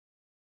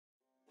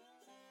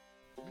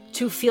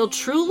To feel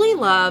truly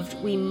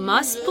loved, we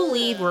must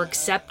believe we're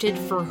accepted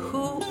for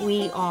who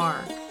we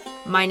are.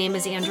 My name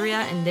is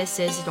Andrea, and this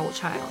is Adult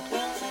Child.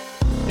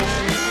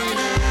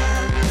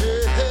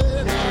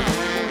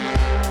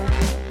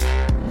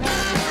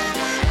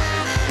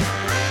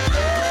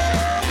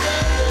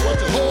 What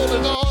you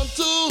holding on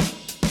to?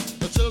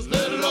 Just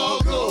let it all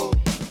go.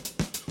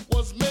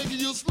 What's making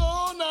you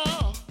slow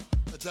now?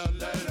 Just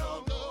let it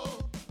all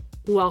go.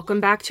 Welcome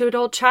back to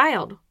Adult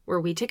Child, where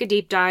we take a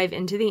deep dive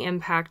into the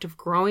impact of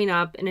growing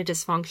up in a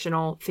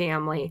dysfunctional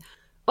family.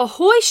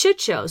 Ahoy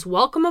shit shows!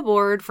 Welcome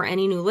aboard for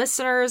any new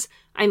listeners.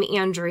 I'm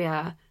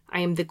Andrea. I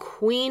am the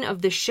queen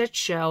of the shit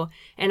show,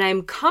 and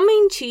I'm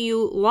coming to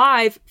you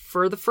live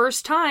for the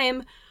first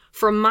time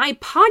from my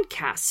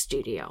podcast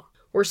studio.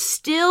 We're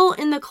still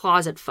in the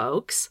closet,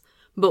 folks,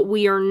 but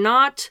we are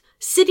not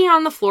sitting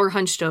on the floor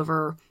hunched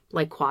over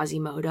like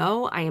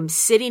Quasimodo. I am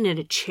sitting in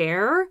a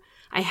chair.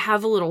 I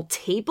have a little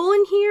table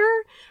in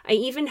here. I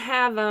even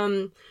have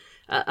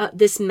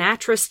this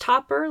mattress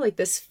topper, like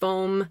this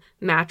foam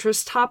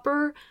mattress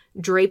topper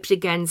draped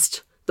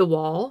against the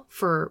wall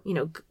for,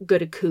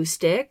 good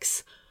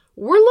acoustics.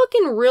 We're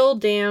looking real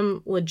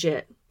damn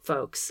legit,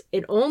 folks.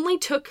 It only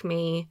took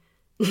me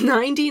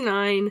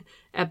 99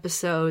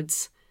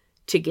 episodes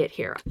to get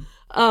here.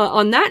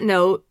 On that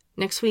note,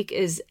 next week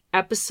is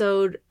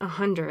episode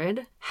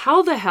 100.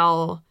 How the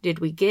hell did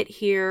we get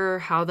here?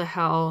 How the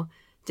hell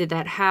did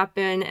that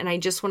happen? And I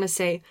just want to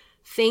say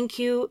thank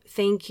you,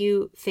 thank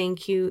you,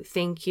 thank you,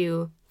 thank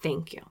you,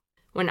 thank you.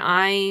 When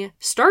I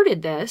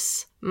started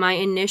this, my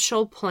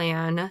initial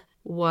plan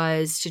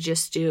was to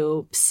just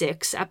do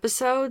 6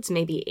 episodes,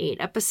 maybe 8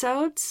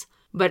 episodes,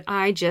 but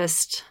I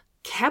just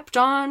kept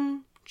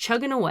on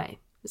chugging away.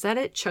 Is that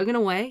it? Chugging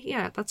away?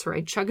 Yeah, that's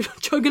right.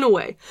 Chugging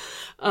away.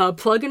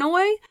 Plugging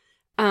away.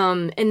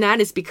 And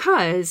that is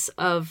because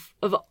of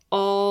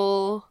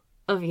all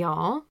of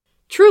y'all.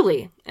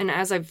 Truly. And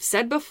as I've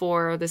said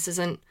before, this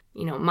isn't,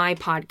 my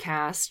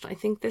podcast. I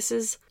think this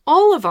is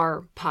all of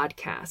our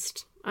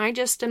podcast. I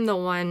just am the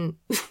one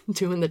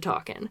doing the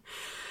talking.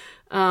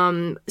 So I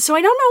don't know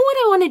what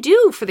I want to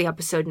do for the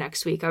episode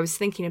next week. I was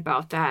thinking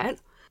about that.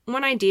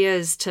 One idea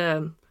is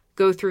to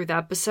go through the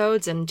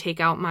episodes and take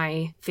out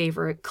my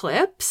favorite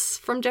clips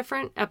from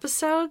different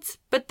episodes.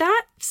 But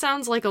that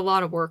sounds like a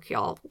lot of work,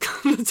 y'all.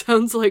 It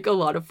sounds like a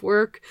lot of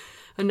work.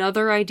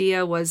 Another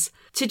idea was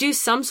to do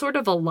some sort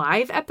of a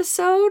live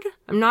episode.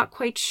 I'm not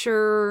quite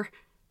sure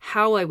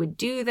how I would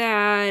do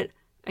that.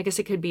 I guess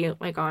it could be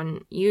like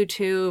on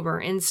YouTube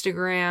or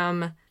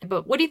Instagram.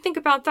 But what do you think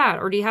about that?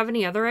 Or do you have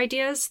any other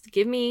ideas?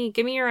 Give me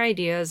your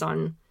ideas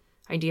on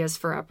ideas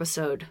for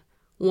episode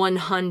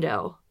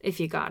 100 if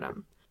you got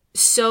them.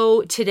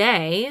 So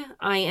today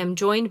I am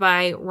joined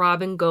by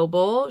Robyn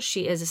Gobbel.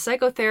 She is a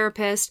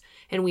psychotherapist,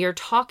 and we are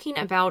talking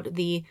about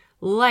the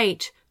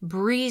light,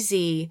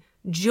 breezy,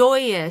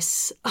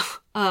 joyous,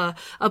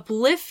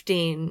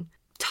 uplifting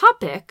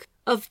topic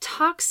of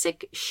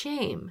toxic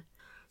shame.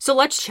 So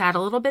let's chat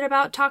a little bit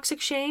about toxic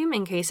shame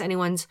in case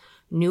anyone's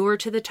newer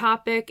to the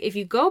topic. If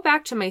you go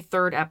back to my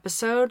 3rd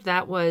episode,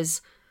 that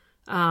was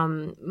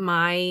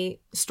my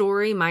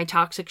story, my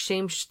toxic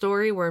shame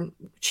story, where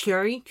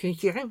sorry,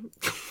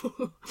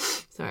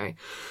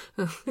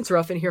 it's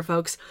rough in here,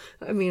 folks.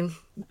 I mean,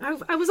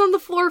 I was on the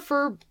floor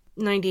for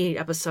 98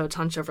 episodes,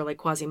 hunched over like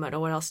Quasimodo.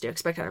 What else do you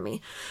expect out of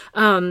me?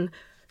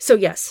 So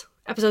yes,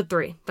 episode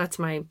 3. That's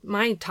my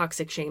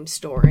toxic shame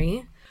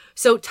story.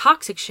 So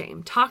toxic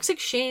shame. Toxic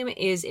shame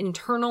is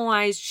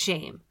internalized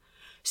shame.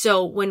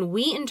 So when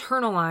we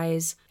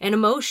internalize an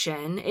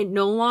emotion, it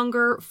no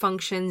longer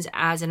functions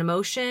as an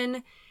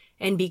emotion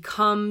and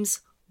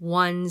becomes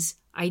one's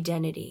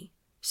identity.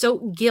 So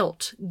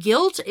guilt.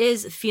 Guilt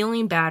is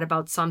feeling bad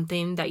about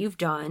something that you've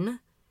done.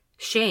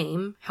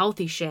 Shame,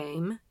 healthy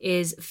shame,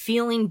 is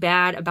feeling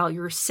bad about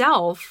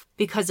yourself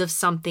because of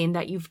something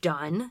that you've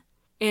done.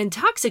 And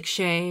toxic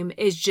shame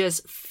is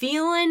just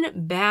feeling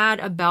bad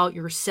about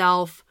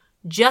yourself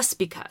just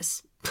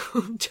because.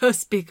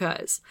 Just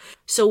because.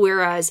 So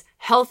whereas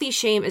healthy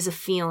shame is a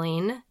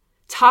feeling,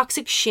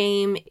 toxic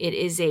shame, it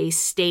is a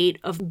state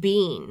of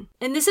being.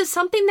 And this is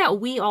something that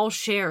we all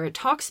share. It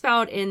talks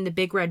about in the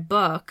Big Red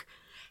Book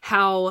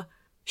how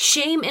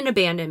shame and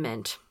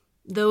abandonment,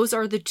 those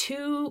are the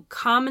 2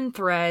 common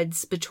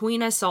threads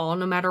between us all,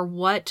 no matter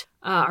what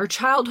our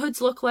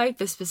childhoods look like,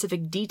 the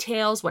specific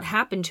details, what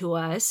happened to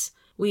us.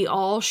 We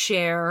all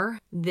share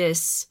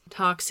this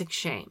toxic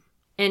shame.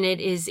 And it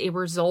is a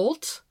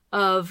result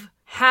of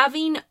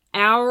having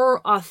our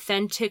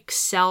authentic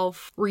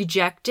self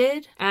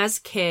rejected as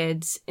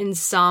kids in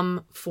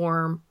some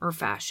form or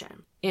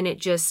fashion. And it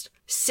just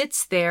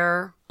sits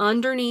there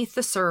underneath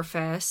the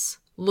surface,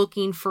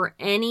 looking for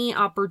any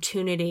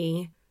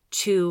opportunity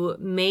to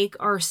make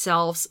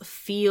ourselves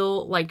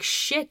feel like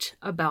shit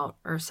about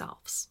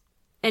ourselves.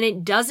 And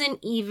it doesn't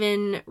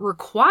even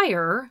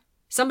require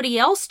somebody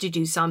else to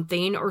do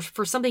something or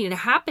for something to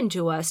happen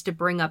to us to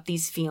bring up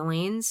these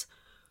feelings.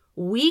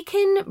 We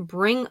can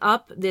bring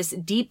up this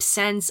deep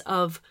sense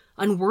of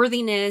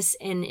unworthiness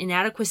and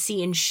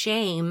inadequacy and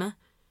shame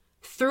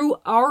through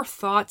our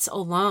thoughts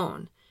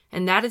alone.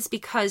 And that is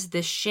because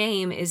this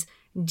shame is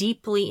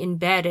deeply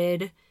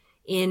embedded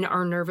in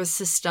our nervous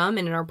system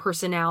and in our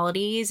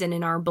personalities and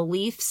in our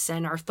beliefs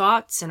and our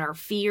thoughts and our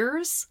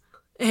fears.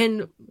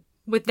 And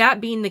with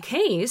that being the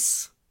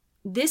case,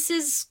 this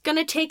is going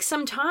to take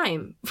some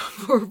time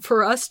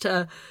for us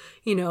to,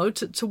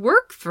 to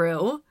work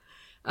through.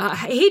 I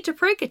hate to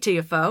break it to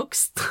you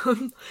folks.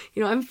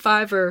 I'm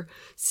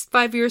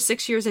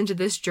 6 years into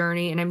this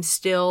journey, and I'm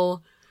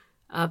still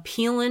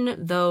peeling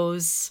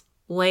those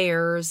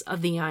layers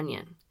of the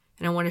onion.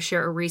 And I want to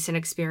share a recent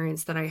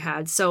experience that I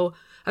had. So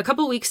a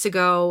couple weeks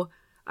ago,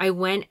 I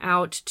went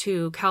out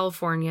to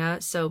California.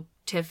 So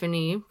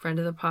Tiffany, friend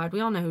of the pod, we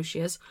all know who she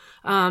is.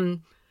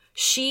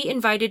 She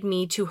invited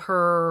me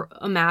to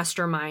a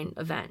mastermind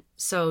event.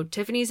 So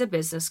Tiffany's a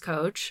business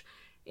coach,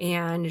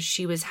 and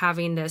she was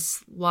having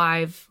this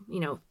live,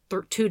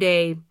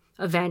 2-day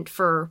event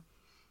for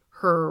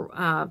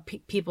her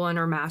people in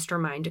her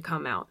mastermind to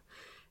come out.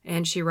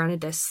 And she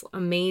rented this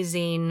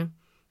amazing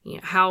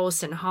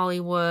house in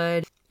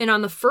Hollywood. And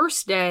on the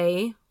first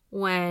day,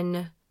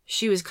 when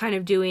she was kind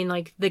of doing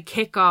like the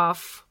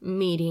kickoff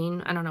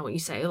meeting, I don't know what you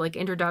say, like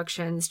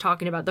introductions,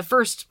 talking about the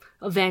first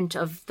event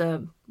of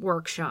the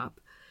workshop,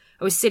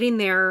 I was sitting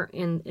there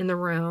in the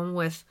room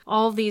with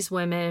all these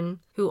women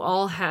who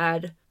all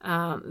had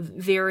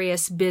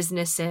various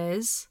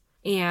businesses,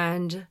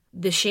 and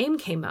the shame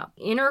came up.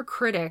 Inner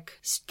critic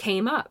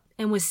came up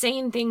and was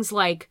saying things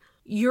like,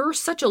 "You're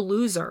such a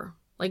loser.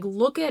 Like,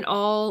 look at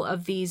all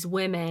of these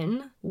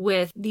women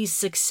with these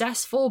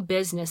successful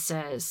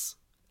businesses,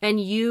 and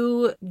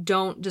you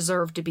don't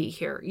deserve to be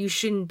here. You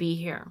shouldn't be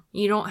here.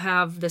 You don't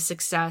have the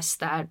success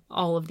that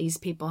all of these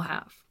people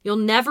have. You'll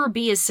never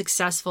be as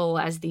successful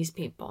as these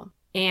people."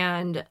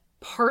 And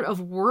part of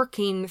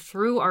working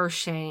through our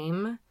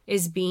shame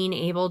is being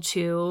able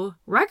to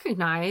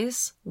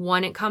recognize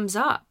when it comes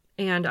up.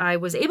 And I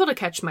was able to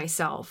catch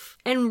myself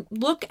and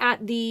look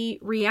at the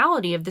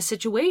reality of the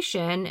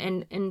situation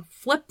and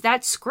flip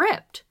that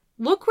script.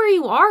 Look where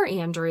you are,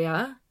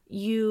 Andrea.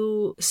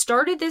 You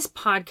started this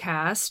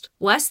podcast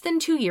less than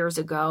 2 years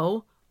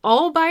ago,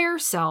 all by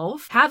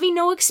yourself, having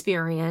no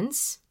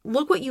experience.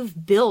 Look what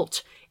you've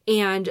built,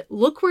 and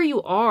look where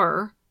you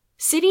are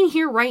sitting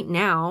here right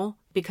now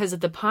because of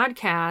the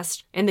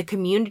podcast and the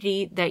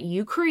community that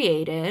you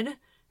created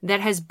that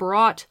has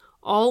brought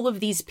all of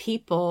these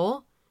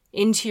people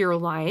into your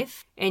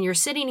life. And you're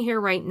sitting here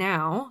right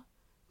now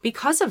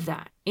because of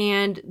that.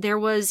 And there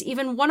was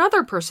even one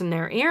other person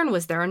there. Erin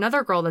was there,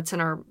 another girl that's in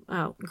our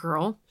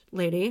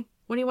lady.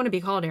 What do you want to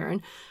be called,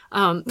 Erin?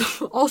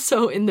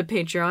 Also in the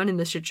Patreon, in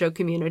the Shit Show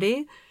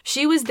community.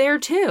 She was there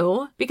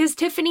too because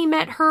Tiffany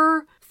met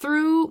her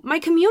through my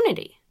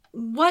community.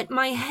 What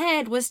my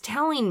head was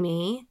telling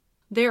me,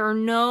 there are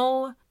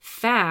no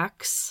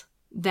facts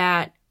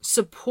that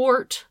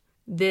support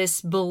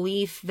this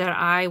belief that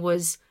I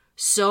was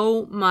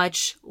so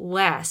much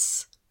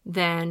less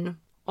than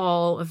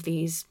all of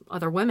these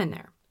other women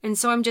there. And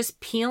so I'm just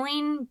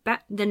peeling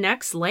back the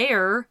next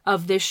layer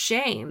of this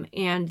shame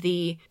and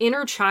the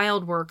inner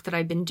child work that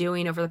I've been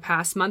doing over the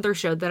past month or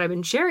so that I've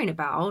been sharing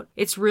about.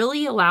 It's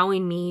really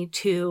allowing me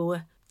to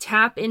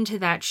tap into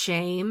that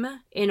shame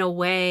in a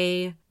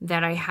way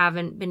that I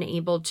haven't been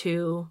able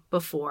to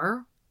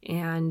before.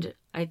 And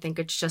I think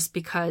it's just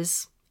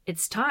because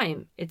it's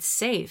time. It's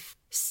safe.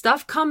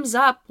 Stuff comes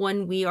up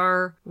when we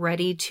are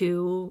ready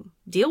to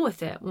deal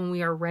with it, when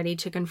we are ready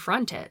to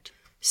confront it.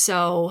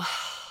 So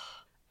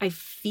I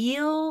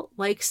feel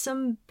like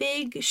some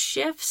big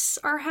shifts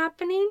are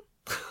happening.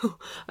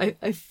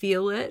 I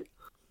feel it.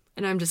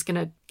 And I'm just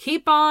going to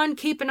keep on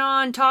keeping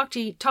on,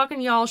 talking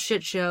to y'all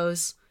shit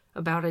shows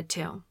about it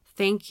too.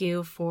 Thank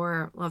you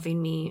for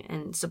loving me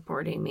and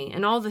supporting me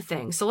and all the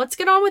things. So let's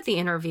get on with the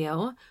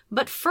interview.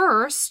 But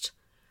first,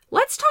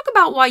 let's talk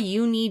about why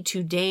you need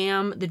to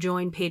damn the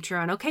join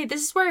Patreon. Okay,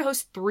 this is where I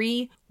host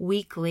 3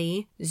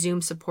 weekly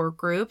Zoom support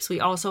groups. We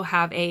also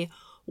have a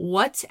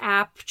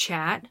WhatsApp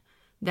chat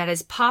that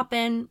is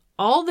popping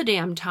all the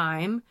damn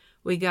time.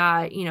 We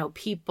got,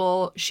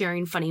 people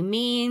sharing funny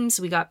memes.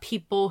 We got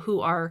people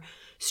who are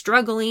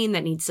struggling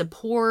that need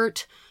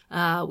support.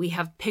 We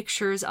have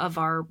pictures of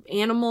our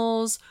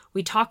animals.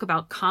 We talk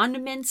about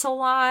condiments a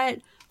lot.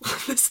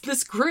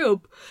 This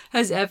group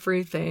has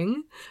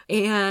everything.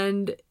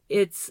 And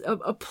it's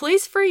a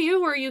place for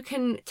you where you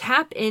can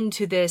tap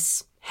into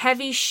this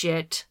heavy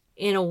shit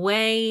in a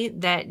way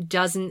that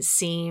doesn't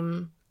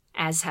seem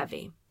as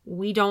heavy.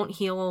 We don't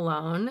heal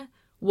alone.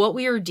 What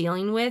we are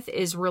dealing with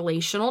is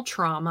relational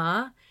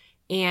trauma,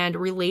 and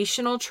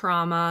relational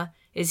trauma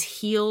is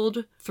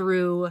healed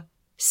through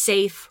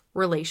safe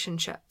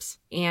relationships.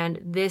 And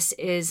this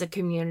is a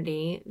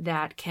community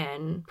that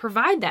can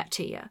provide that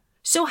to you.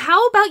 So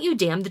how about you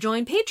damn the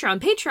join Patreon?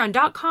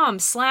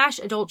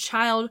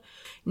 Patreon.com/adultchild.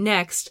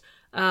 Next,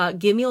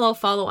 give me a little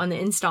follow on the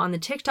Insta, on the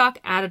TikTok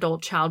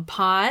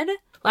 @adultchildpod.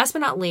 Last but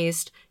not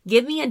least,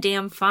 give me a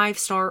damn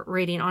 5-star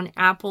rating on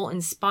Apple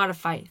and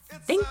Spotify.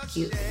 Thank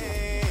you.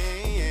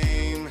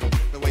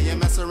 The way you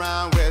mess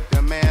around with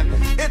your man.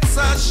 It's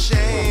a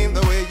shame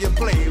the way you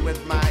play with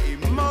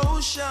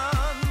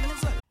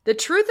The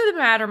truth of the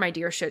matter, my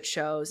dear shit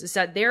shows, is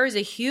that there is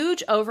a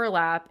huge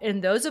overlap in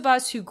those of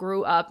us who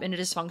grew up in a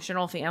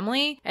dysfunctional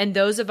family and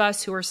those of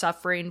us who are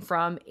suffering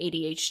from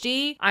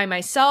ADHD. I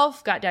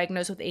myself got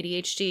diagnosed with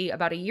ADHD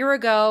about a year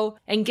ago,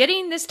 and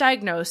getting this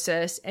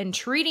diagnosis and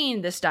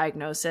treating this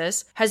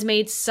diagnosis has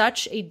made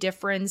such a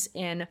difference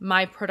in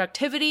my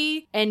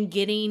productivity and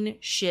getting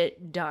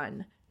shit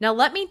done. Now,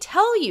 let me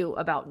tell you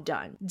about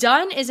Done.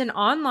 Done is an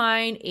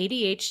online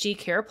ADHD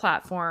care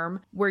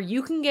platform where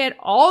you can get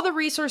all the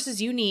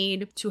resources you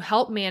need to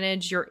help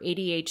manage your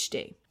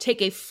ADHD.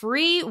 Take a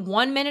free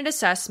 1-minute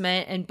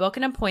assessment and book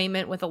an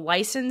appointment with a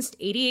licensed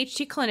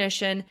ADHD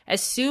clinician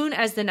as soon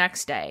as the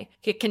next day.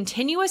 Get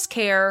continuous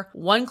care,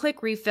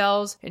 one-click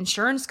refills,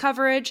 insurance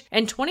coverage,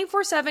 and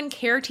 24/7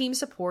 care team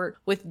support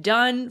with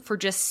Done for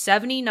just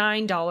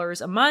 $79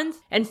 a month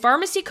and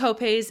pharmacy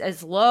copays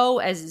as low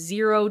as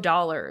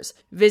 $0.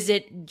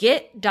 Visit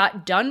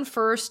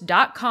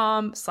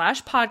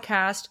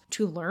get.donefirst.com/podcast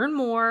to learn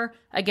more.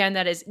 Again,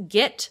 that is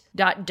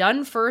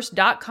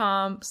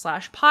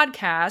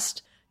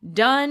get.donefirst.com/podcast.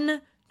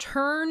 Done.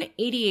 Turn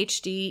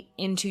ADHD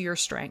into your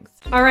strength.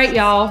 All right,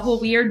 y'all.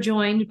 Well, we are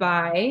joined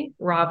by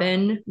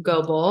Robyn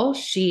Gobbel.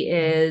 She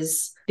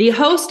is the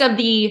host of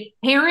the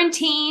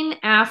Parenting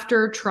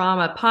After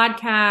Trauma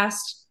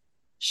podcast.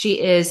 She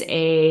is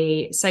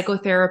a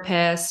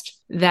psychotherapist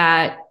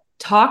that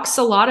talks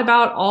a lot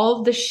about all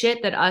of the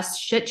shit that us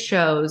shit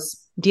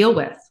shows deal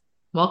with.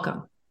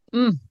 Welcome.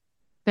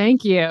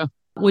 Thank you.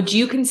 Would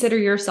you consider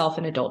yourself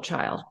an adult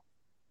child?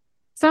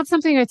 It's not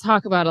something I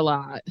talk about a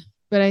lot,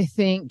 but I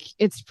think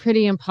it's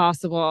pretty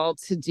impossible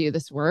to do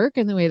this work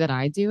in the way that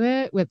I do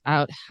it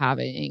without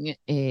having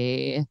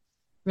a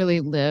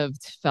really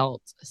lived,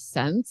 felt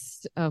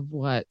sense of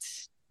what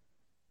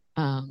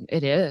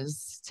it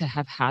is to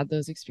have had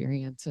those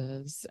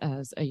experiences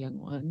as a young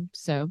one.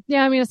 So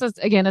yeah, I mean,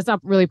 it's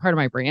not really part of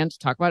my brand to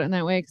talk about it in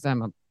that way because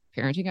I'm a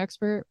parenting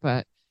expert,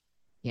 but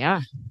yeah.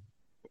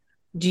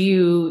 Do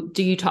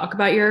you talk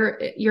about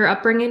your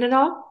upbringing at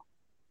all?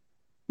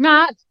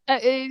 Not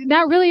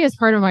really as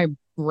part of my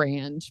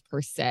brand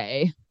per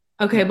se.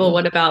 Okay, but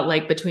what about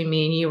like between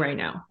me and you right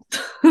now?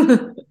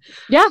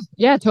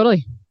 Yeah,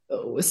 totally.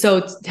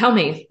 So tell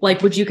me,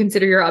 like, would you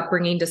consider your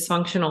upbringing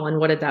dysfunctional, and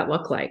what did that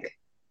look like?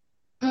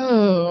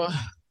 Oh,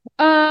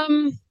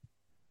 well,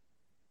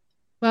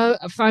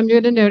 if I'm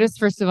going to notice,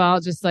 first of all,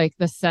 just like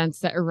the sense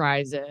that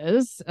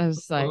arises, I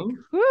was like,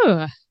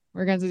 whew,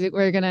 we're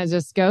gonna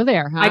just go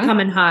there, huh? I come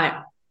in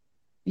hot.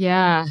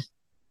 Yeah.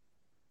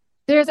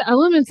 There's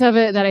elements of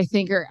it that I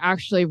think are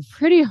actually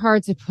pretty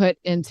hard to put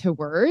into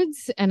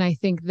words. And I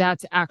think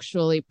that's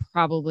actually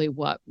probably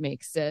what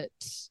makes it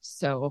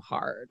so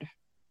hard.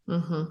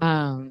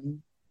 Mm-hmm.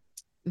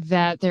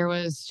 That there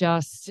was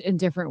just in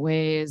different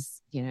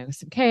ways,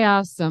 some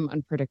chaos, some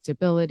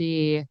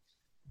unpredictability,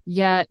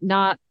 yet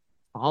not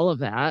all of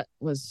that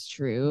was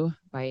true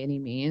by any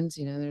means.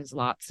 There's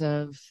lots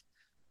of,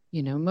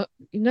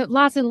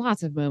 lots and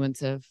lots of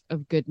moments of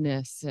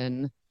goodness,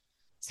 and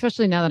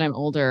especially now that I'm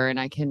older and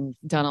I can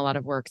done a lot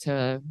of work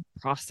to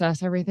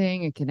process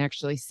everything and can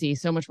actually see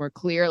so much more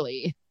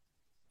clearly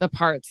the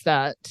parts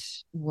that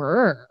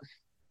were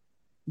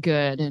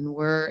good and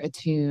were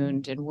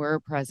attuned and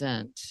were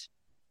present.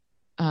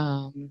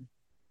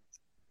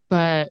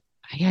 But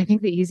I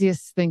think the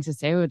easiest thing to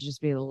say would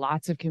just be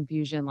lots of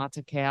confusion, lots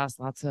of chaos,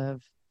 lots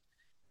of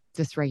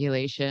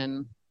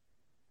dysregulation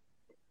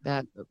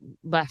that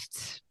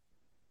left.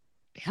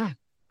 Yeah,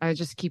 I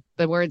just keep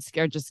the words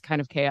scared, just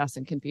kind of chaos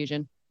and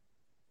confusion.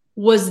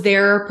 Was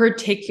there a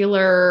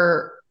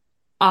particular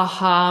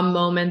aha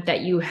moment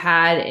that you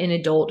had in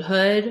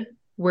adulthood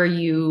where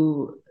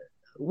you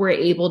were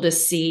able to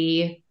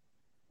see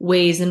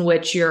ways in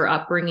which your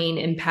upbringing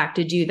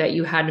impacted you that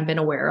you hadn't been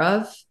aware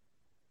of?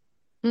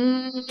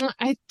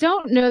 I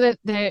don't know that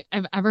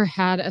I've ever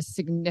had a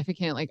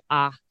significant like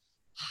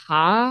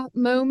aha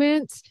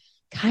moment.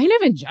 Kind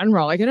of in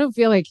general, like I don't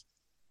feel like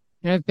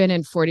I've been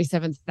in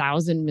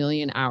 47,000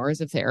 million hours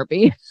of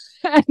therapy,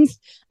 and I don't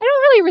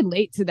really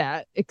relate to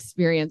that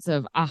experience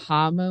of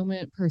aha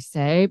moment per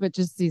se, but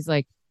just these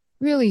like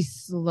really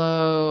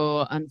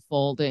slow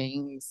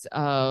unfoldings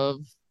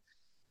of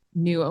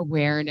new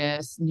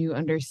awareness, new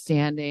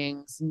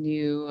understandings,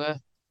 new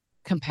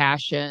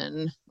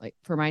compassion, like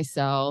for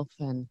myself.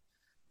 And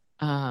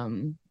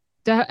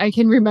that I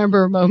can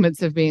remember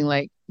moments of being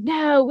like,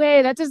 no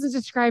way, that doesn't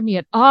describe me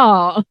at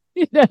all.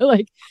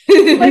 Like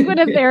when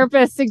a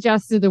therapist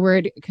suggested the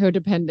word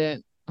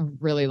codependent a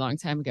really long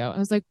time ago, I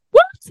was like,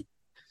 what?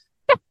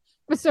 I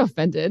was so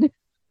offended.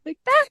 Like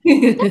that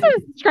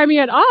doesn't describe me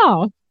at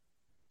all.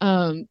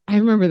 I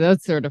remember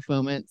those sort of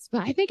moments,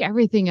 but I think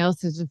everything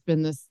else has just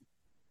been this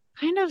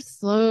kind of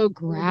slow,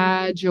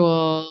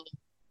 gradual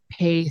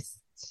pace.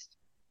 I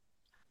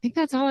think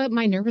that's all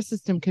my nervous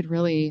system could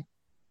really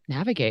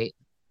navigate.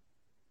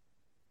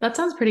 That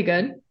sounds pretty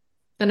good.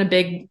 Then a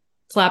big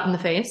slap in the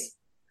face.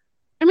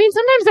 I mean,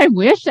 sometimes I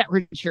wish that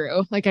were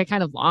true. Like I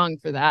kind of long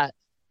for that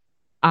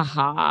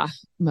aha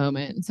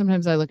moment. And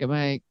sometimes I look at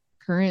my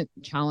current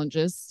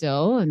challenges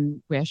still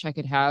and wish I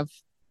could have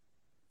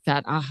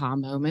that aha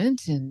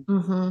moment and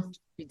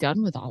be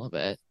done with all of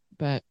it.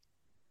 But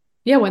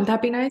yeah, wouldn't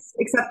that be nice?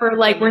 Except for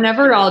like, we're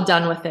never all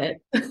done with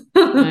it.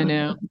 I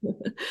know.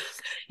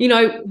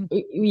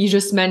 You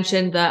just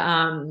mentioned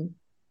the,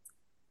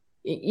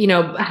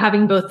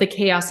 having both the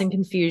chaos and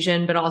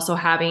confusion, but also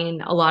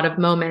having a lot of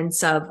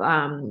moments of,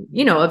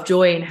 of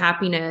joy and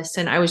happiness.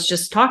 And I was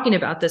just talking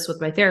about this with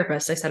my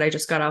therapist. I said, I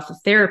just got off of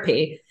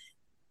therapy.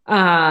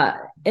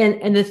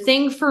 And the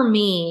thing for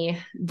me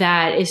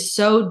that is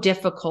so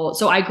difficult.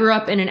 So I grew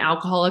up in an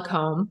alcoholic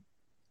home.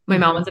 My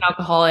mom was an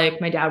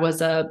alcoholic. My dad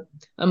was a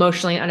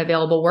emotionally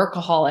unavailable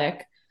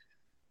workaholic.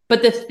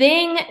 But the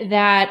thing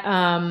that,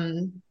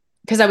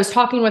 because I was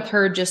talking with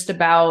her just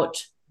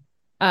about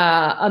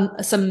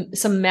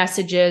some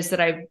messages that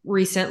I've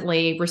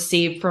recently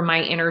received from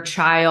my inner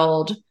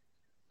child,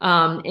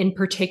 in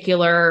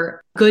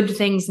particular, good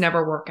things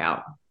never work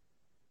out.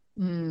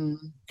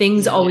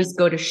 Things always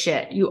go to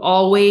shit. You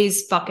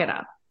always fuck it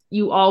up.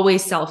 You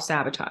always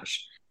self-sabotage.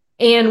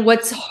 And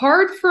what's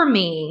hard for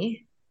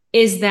me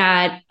is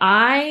that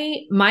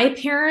my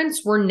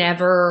parents were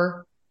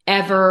never,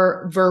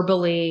 ever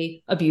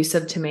verbally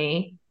abusive to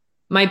me.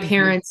 My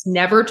parents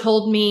never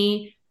told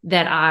me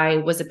that I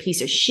was a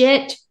piece of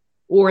shit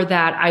or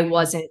that I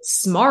wasn't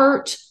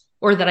smart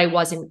or that I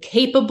wasn't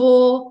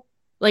capable.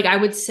 Like, I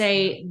would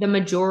say the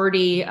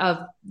majority of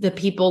the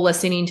people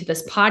listening to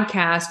this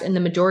podcast and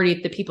the majority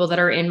of the people that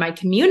are in my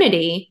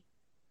community,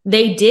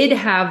 they did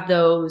have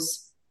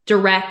those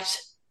direct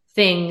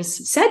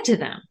things said to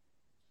them.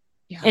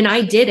 Yeah. And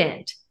I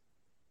didn't.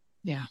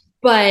 Yeah.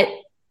 But,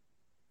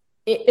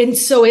 and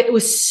so it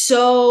was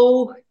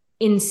so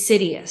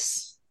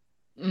insidious,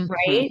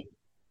 right?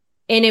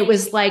 And it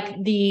was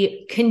like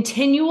the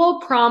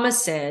continual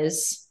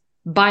promises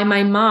by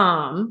my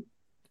mom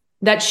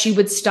that she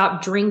would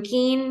stop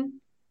drinking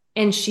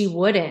and she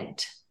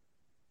wouldn't.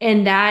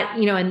 And that,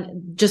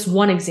 and just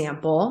one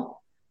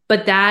example,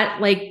 but that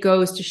like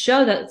goes to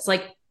show that it's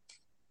like,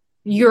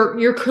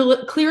 you're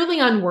clearly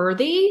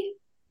unworthy,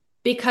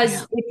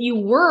 because if you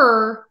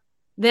were,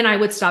 then I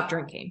would stop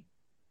drinking.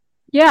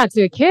 Yeah.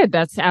 To a kid,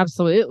 that's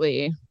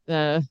absolutely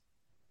the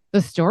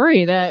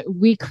story that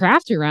we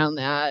craft around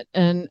that.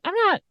 And I'm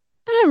not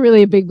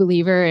really a big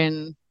believer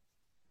in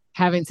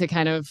having to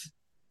kind of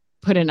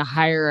put in a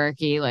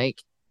hierarchy,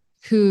 like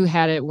who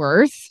had it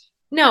worse.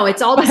 No,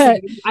 it's all the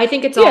same. I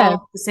think it's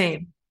all the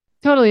same.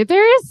 Totally.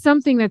 There is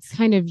something that's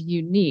kind of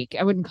unique.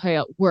 I wouldn't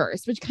call it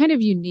worse, but kind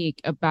of unique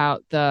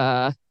about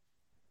the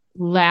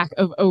lack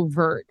of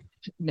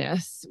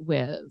overtness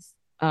with,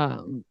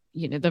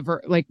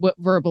 like what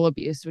verbal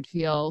abuse would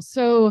feel.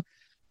 So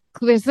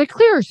there's a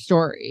clear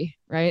story,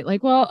 right?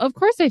 Like, well, of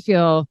course I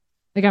feel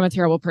like I'm a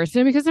terrible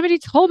person because somebody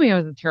told me I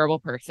was a terrible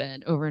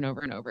person over and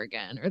over and over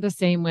again. Or the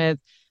same with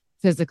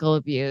physical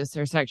abuse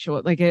or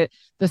sexual, the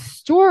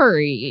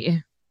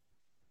story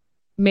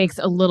makes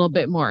a little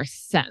bit more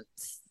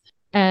sense.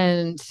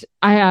 And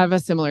I have a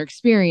similar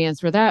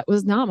experience where that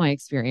was not my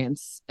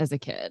experience as a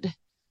kid.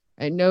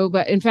 I know,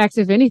 but in fact,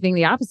 if anything,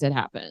 the opposite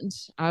happened.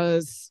 I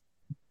was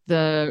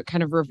the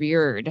kind of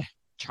revered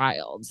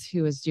child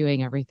who was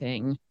doing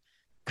everything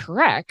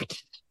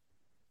correct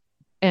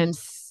and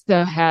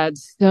so had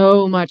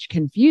so much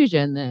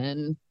confusion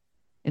then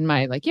in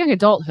my young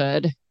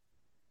adulthood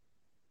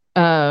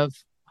of,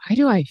 why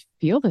do I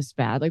feel this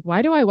bad? Like,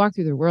 why do I walk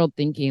through the world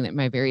thinking that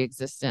my very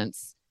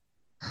existence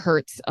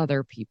hurts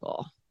other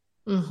people?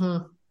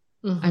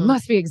 I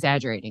must be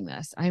exaggerating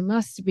this. I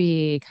must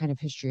be kind of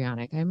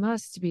histrionic. I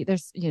must be,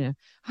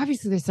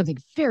 obviously there's something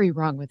very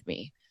wrong with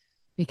me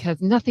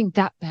because nothing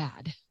that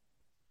bad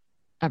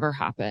ever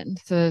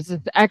happened. So there's this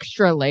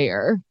extra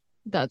layer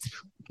that's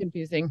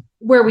confusing.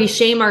 Where we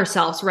shame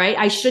ourselves, right?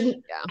 I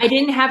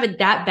didn't have it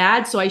that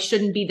bad, so I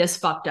shouldn't be this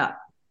fucked up.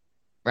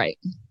 Right.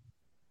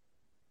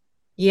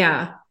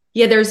 Yeah.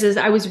 Yeah. There's this,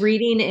 I was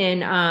reading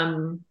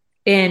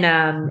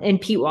in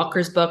Pete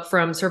Walker's book,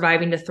 From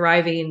Surviving to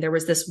Thriving. There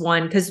was this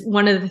one, because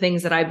one of the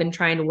things that I've been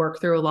trying to work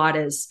through a lot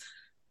is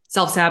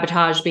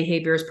self-sabotage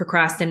behaviors,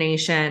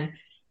 procrastination.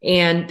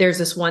 And there's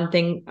this one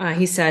thing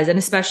he says, an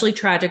especially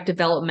tragic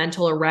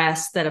developmental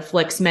arrest that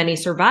afflicts many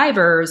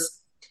survivors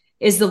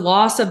is the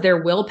loss of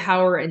their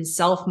willpower and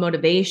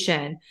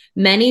self-motivation.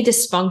 Many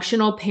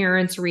dysfunctional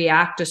parents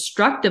react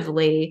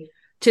destructively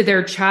to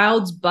their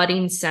child's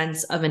budding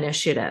sense of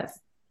initiative.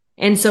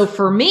 And so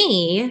for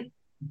me,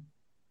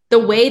 the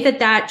way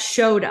that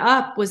showed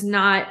up was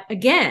not,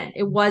 again,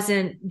 it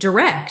wasn't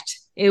direct.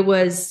 It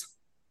was,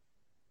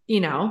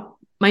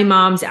 my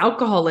mom's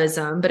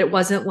alcoholism, but it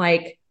wasn't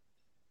like,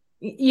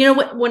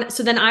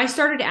 so then I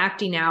started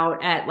acting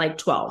out at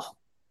 12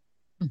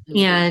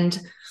 and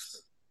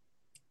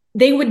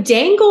they would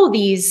dangle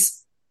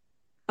these,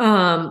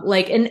 and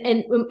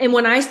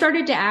when I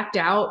started to act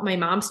out, my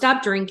mom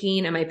stopped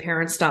drinking and my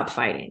parents stopped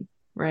fighting,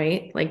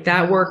 right? Like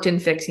that worked in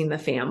fixing the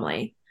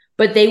family.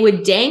 But they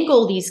would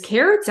dangle these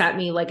carrots at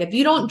me. Like, if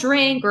you don't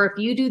drink or if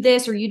you do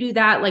this or you do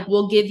that,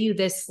 we'll give you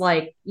this,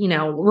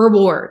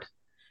 reward.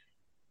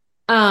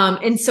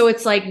 And so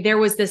it's like, there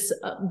was this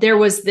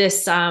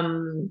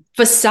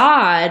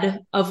facade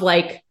of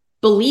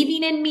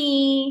believing in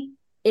me,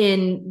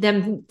 in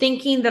them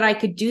thinking that I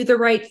could do the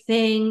right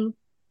thing.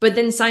 But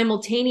then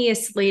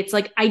simultaneously, it's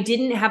like I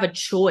didn't have a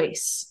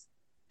choice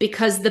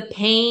because the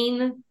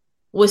pain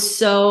was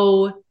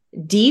so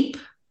deep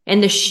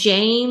and the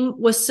shame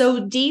was so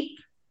deep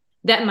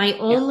that my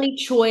only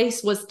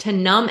choice was to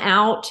numb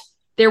out.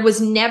 There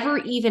was never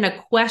even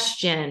a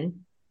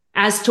question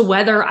as to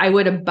whether I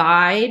would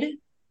abide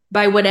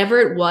by whatever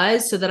it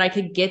was so that I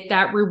could get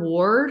that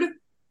reward,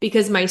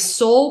 because my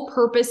sole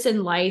purpose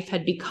in life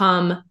had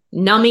become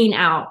numbing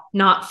out,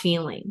 not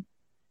feeling,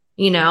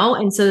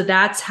 And so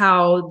that's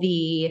how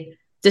the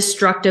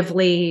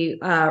destructively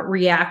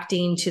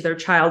reacting to their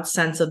child's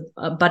sense of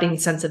budding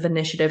sense of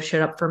initiative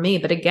showed up for me.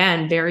 But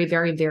again, very,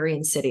 very, very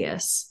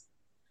insidious.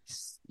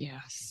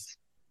 Yes.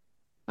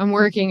 I'm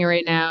working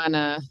right now in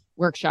a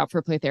workshop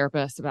for play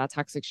therapists about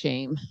toxic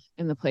shame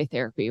in the play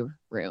therapy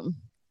room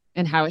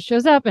and how it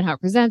shows up and how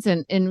it presents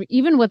and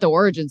even what the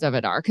origins of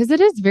it are, because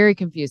it is very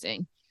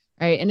confusing,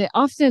 right? And it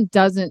often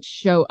doesn't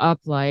show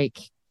up like,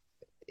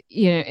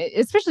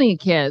 especially in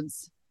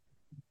kids.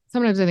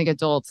 Sometimes I think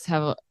adults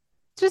have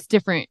just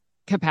different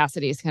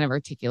capacities to kind of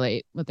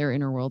articulate what their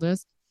inner world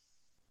is.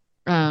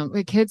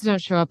 But kids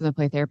don't show up in the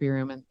play therapy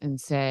room and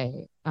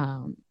say,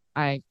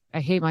 I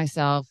hate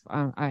myself.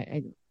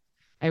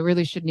 I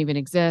really shouldn't even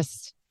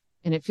exist.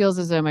 And it feels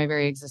as though my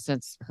very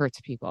existence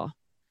hurts people.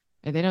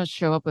 And they don't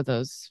show up with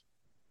those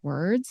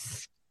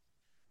words.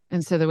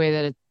 And so the way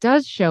that it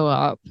does show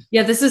up.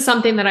 Yeah, this is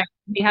something that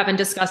we haven't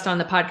discussed on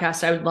the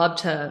podcast. I would love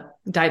to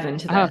dive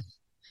into that.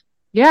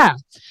 Yeah.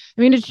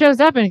 I mean, it shows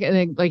up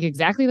in like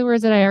exactly the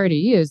words that I already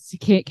used,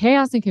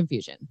 chaos and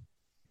confusion.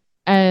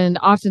 And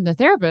often the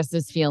therapist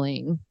is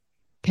feeling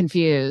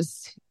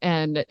confused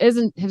and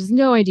has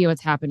no idea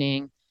what's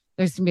happening.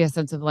 There's going to be a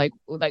sense of like,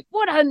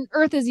 what on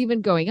earth is even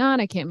going on?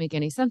 I can't make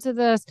any sense of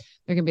this.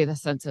 There can be the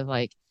sense of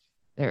like,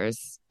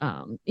 there's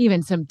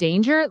even some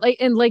danger, like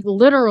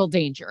literal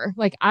danger.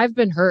 Like I've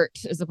been hurt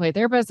as a play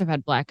therapist. I've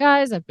had black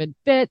eyes. I've been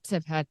bit.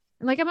 I'm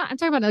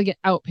talking about like an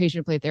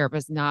outpatient play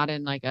therapist, not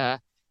in like a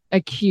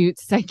acute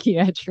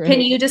psychiatric.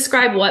 Can you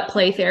describe what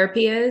play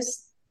therapy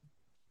is?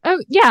 Oh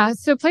yeah.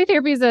 So play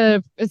therapy is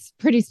a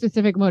pretty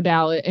specific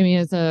modality. I mean,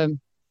 it's a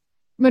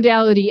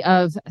modality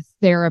of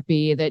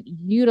therapy that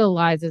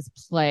utilizes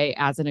play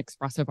as an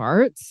expressive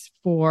arts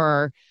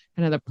for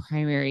kind of the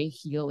primary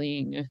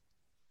healing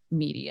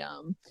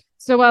medium.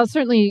 So while it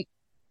certainly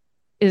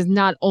is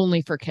not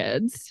only for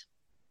kids,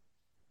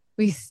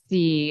 we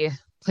see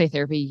play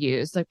therapy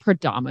used like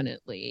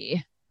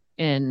predominantly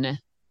in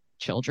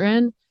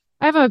children.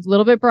 I have a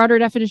little bit broader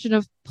definition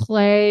of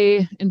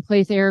play and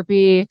play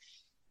therapy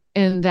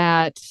in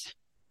that,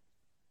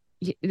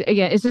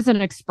 again, it's just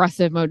an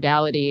expressive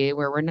modality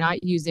where we're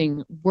not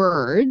using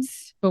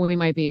words, but we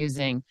might be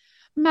using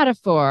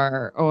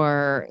metaphor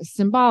or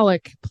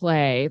symbolic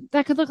play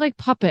that could look like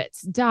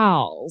puppets,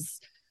 dolls.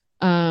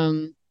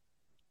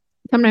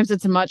 Sometimes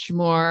it's a much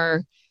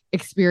more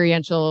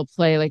experiential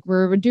play, like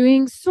we're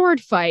doing sword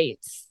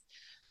fights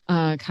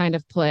kind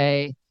of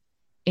play.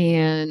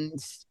 And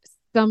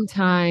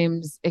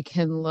sometimes it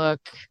can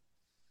look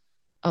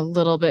a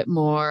little bit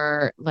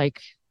more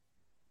like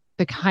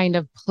the kind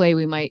of play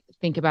we might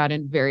think about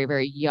in very,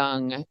 very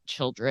young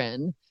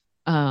children,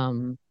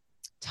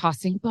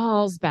 tossing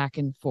balls back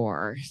and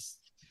forth,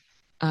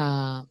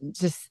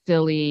 just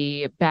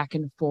silly back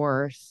and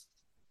forth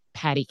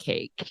patty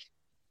cake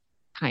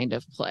kind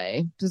of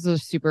play. Those are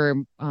super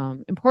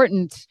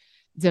important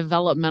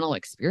developmental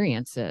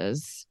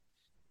experiences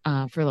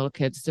for little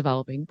kids'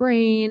 developing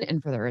brain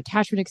and for their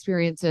attachment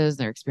experiences,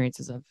 their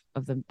experiences of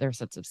their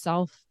sense of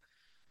self.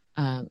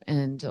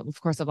 And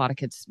of course, a lot of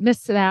kids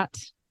miss that.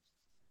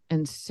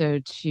 And so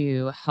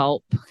to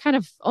help kind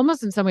of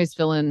almost in some ways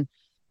fill in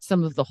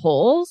some of the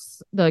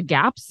holes, the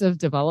gaps of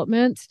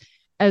development,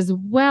 as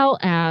well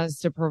as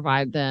to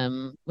provide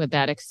them with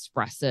that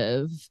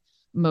expressive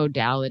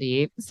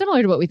modality,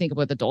 similar to what we think of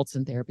with adults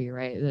in therapy,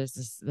 right?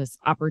 There's this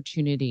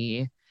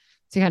opportunity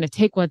to kind of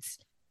take what's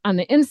on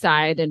the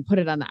inside and put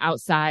it on the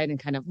outside and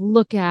kind of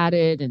look at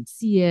it and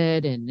see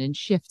it and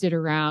shift it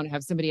around,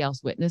 have somebody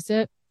else witness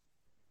it.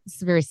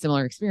 It's a very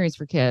similar experience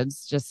for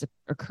kids, just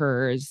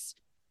occurs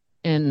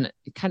in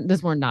kind of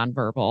this more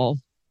nonverbal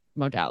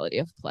modality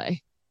of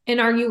play.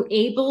 And are you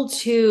able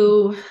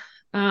to,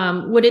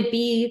 would it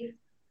be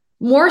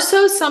more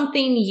so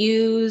something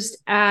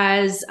used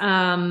as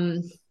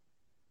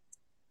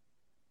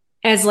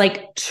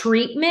like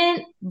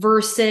treatment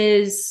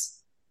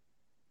versus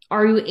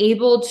are you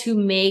able to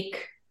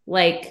make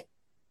like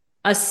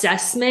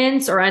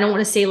assessments, or I don't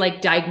want to say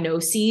like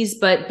diagnoses,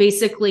 but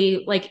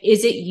basically like,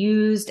 is it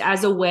used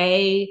as a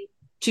way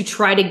to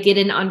try to get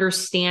an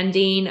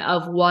understanding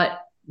of what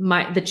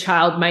the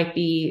child might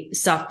be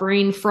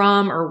suffering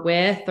from or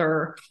with,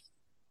 or?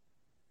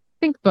 I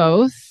think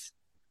both.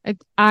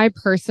 I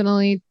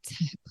personally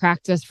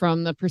practice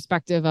from the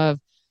perspective of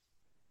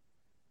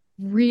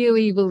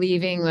really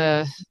believing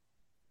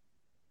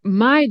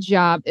my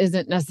job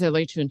isn't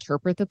necessarily to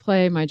interpret the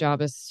play. My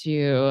job is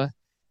to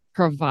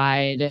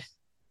provide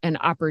an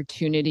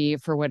opportunity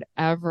for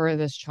whatever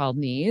this child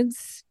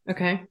needs.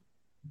 Okay.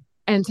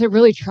 And to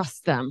really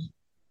trust them,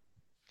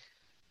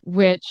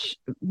 which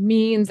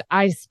means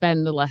I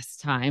spend less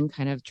time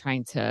kind of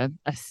trying to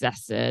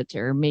assess it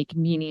or make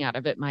meaning out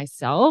of it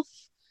myself.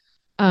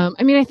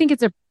 I mean, I think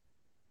it's a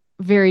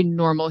very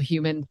normal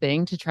human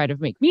thing to try to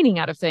make meaning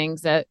out of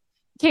things that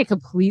I can't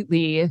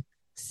completely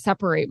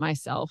separate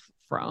myself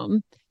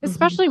from,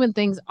 especially when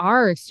things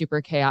are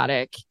super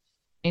chaotic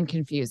and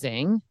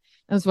confusing.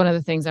 That's one of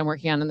the things I'm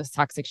working on in this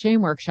toxic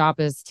shame workshop,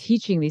 is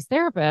teaching these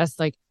therapists,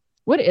 like,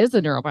 what is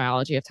the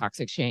neurobiology of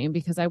toxic shame?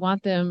 Because I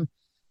want them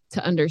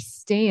to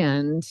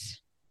understand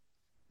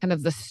kind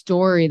of the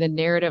story, the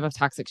narrative of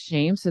toxic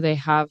shame, so they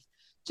have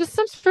just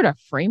some sort of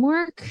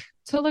framework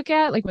to look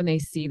at, like when they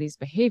see these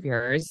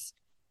behaviors.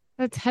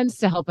 That tends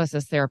to help us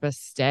as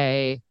therapists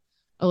stay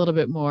a little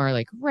bit more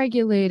like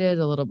regulated,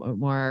 a little bit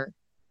more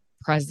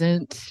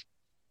present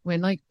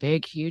when like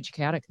big, huge,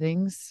 chaotic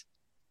things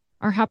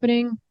are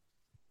happening.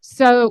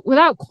 So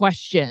without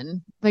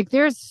question, like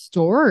there's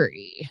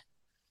story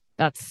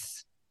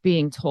that's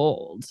being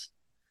told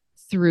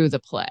through the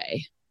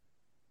play.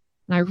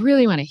 And I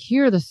really want to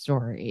hear the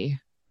story.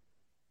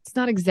 It's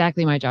not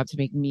exactly my job to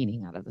make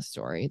meaning out of the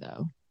story,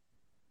 though.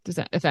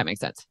 If that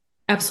makes sense?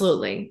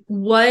 Absolutely.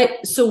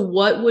 What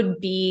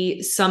would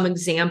be some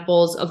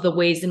examples of the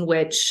ways in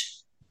which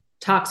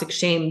toxic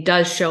shame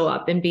does show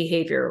up in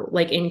behavior,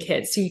 like in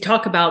kids? So you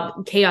talk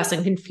about chaos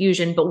and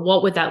confusion, but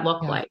what would that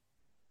look like?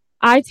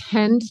 I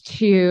tend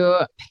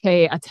to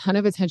pay a ton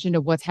of attention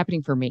to what's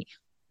happening for me.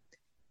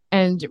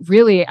 And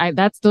really,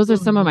 those are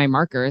some of my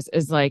markers,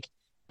 is like,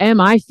 am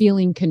I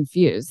feeling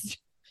confused?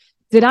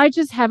 Did I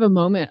just have a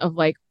moment of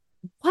like,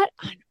 what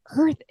on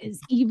earth is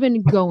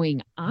even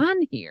going on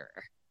here?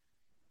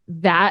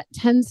 That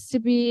tends to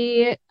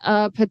be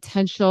a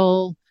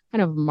potential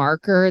kind of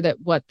marker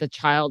that what the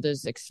child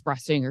is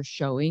expressing or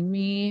showing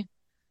me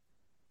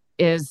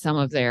is some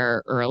of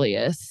their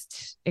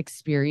earliest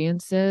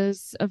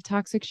experiences of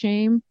toxic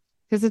shame,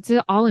 because it's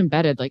all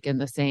embedded like in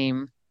the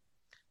same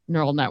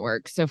neural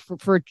network. So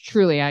for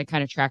truly, I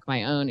kind of track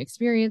my own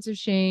experience of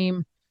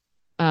shame,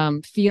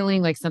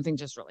 feeling like something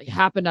just really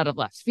happened out of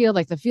left field,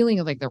 like the feeling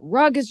of like the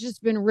rug has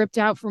just been ripped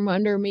out from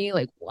under me.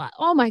 Like, what?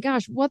 Oh my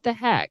gosh, what the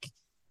heck?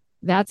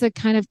 That's a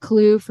kind of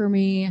clue for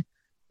me.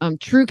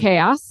 True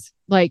chaos,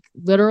 like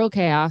literal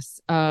chaos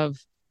and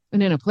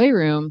in a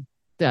playroom,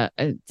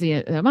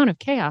 the amount of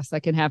chaos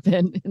that can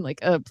happen in like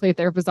a play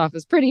therapist's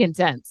office, pretty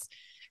intense.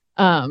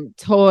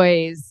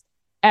 Toys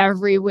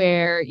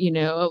everywhere,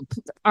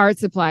 art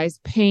supplies,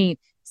 paint.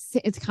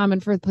 It's common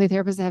for play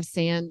therapists to have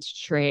sand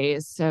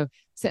trays. So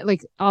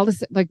like all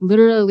this, like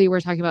literally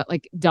we're talking about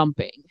like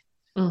dumping,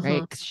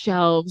 right?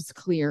 Shelves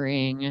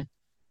clearing,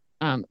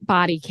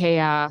 body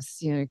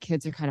chaos.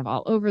 Kids are kind of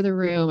all over the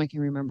room. I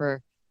can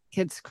remember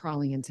kids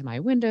crawling into my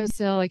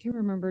windowsill. I can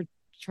remember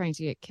trying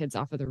to get kids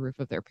off of the roof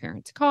of their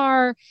parents'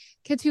 car,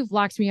 kids who've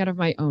locked me out of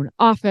my own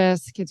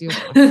office, kids who've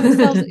locked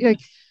themselves,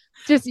 like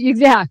just,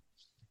 yeah.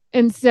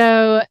 And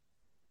so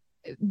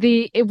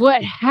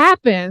what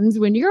happens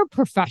when you're a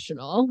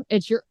professional,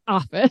 it's your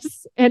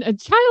office, and a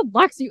child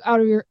locks you out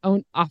of your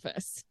own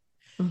office.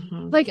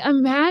 Like,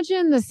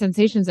 imagine the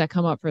sensations that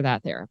come up for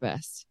that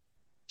therapist: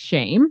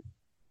 shame,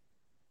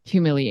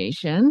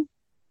 humiliation,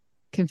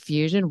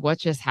 confusion. What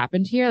just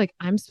happened here? Like,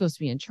 I'm supposed to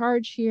be in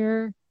charge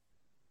here.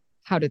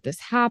 How did this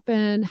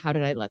happen? How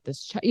did I let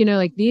this,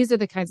 like these are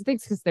the kinds of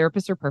things, because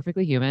therapists are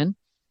perfectly human.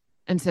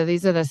 And so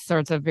these are the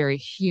sorts of very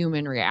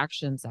human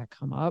reactions that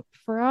come up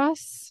for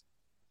us.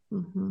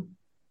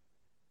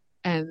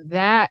 And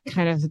that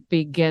kind of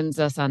begins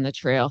us on the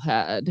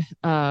trailhead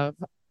of,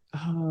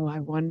 oh, I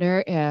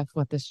wonder if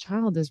what this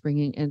child is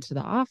bringing into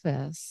the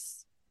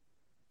office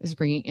is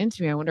bringing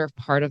into me. I wonder if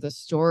part of the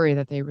story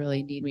that they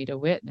really need me to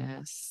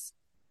witness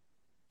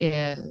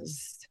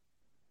is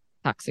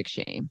toxic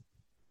shame.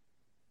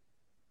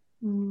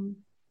 And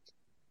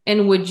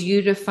would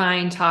you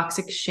define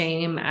toxic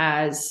shame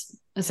as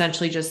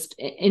essentially just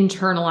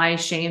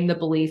internalized shame, the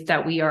belief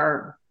that we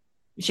are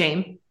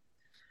shame,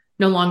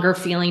 no longer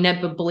feeling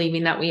it, but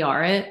believing that we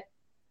are it?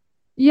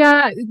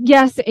 Yeah,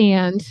 yes.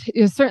 And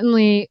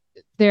certainly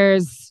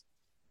there's,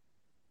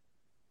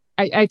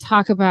 I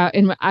talk about,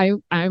 and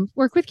I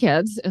work with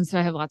kids. And so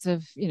I have lots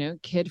of,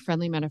 kid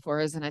friendly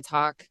metaphors. And I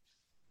talk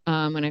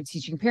when I'm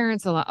teaching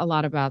parents a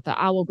lot about the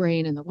owl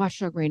brain and the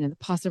watchdog brain and the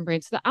possum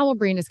brain. So the owl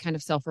brain is kind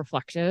of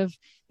self-reflective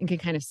and can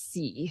kind of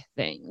see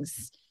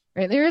things,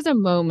 right? There is a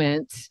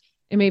moment,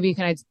 and maybe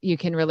you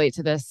can relate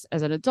to this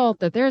as an adult,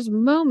 that there's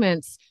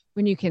moments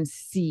when you can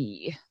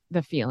see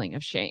the feeling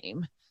of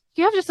shame.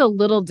 You have just a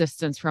little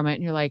distance from it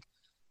and you're like,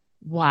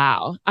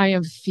 wow, I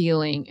am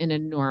feeling an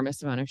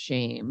enormous amount of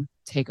shame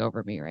take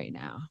over me right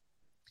now.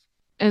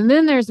 And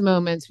then there's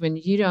moments when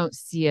you don't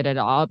see it at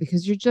all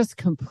because you're just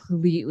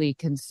completely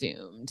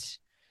consumed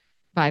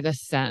by the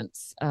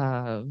sense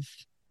of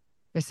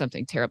there's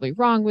something terribly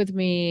wrong with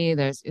me.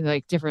 There's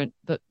like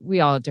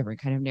we all have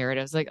different kind of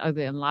narratives. Like a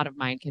lot of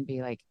mine can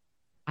be like,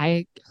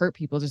 I hurt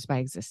people just by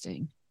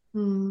existing.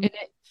 And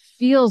it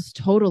feels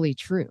totally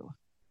true.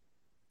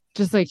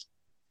 just like,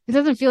 it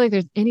doesn't feel like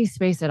there's any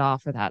space at all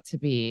for that to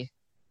be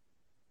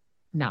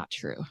not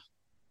true.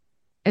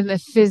 And the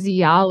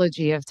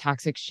physiology of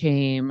toxic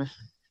shame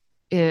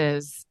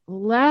is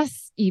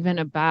less even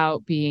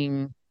about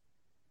being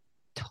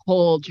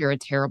told you're a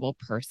terrible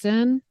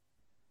person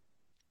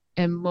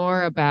and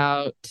more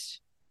about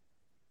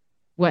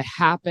what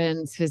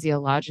happens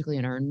physiologically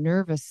in our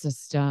nervous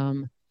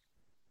system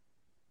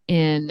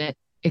in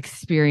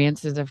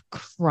experiences of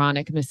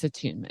chronic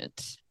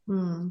misattunement,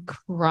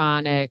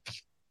 chronic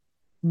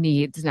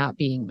needs not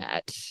being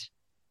met,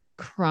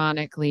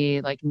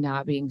 chronically like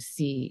not being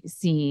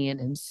seen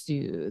and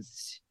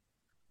soothed.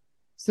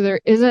 So there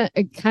isn't,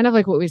 kind of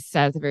like what we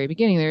said at the very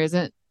beginning,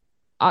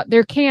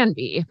 there can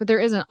be, but there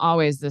isn't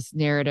always this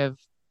narrative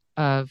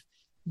of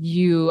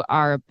you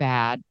are a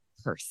bad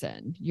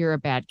person, you're a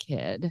bad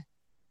kid.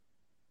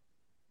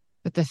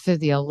 But the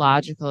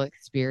physiological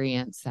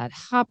experience that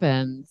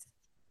happens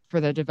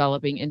for the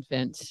developing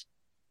infant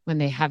when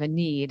they have a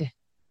need,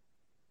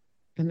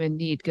 and the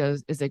need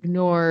is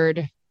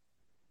ignored,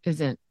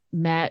 isn't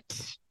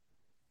met,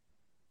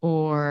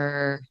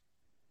 or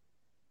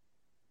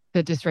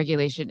the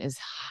dysregulation is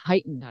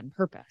heightened on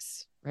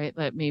purpose, right?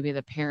 That maybe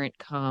the parent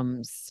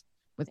comes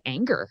with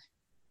anger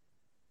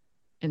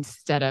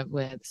instead of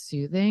with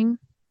soothing.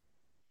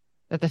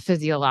 That the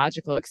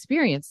physiological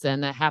experience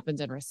then that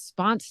happens in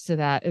response to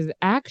that is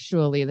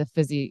actually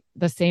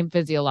the same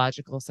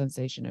physiological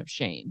sensation of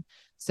shame.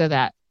 So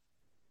that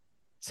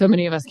so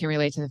many of us can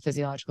relate to the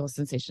physiological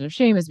sensation of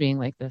shame as being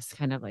like this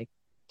kind of like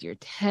your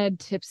head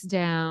tips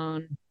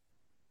down,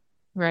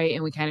 right?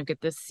 And we kind of get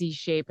this C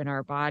shape in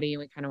our body and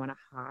we kind of want to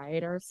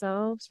hide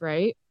ourselves,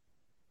 right?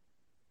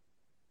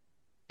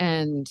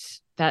 And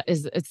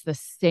it's the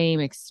same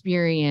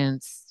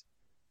experience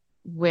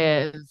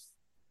with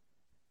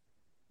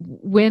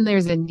when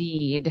there's a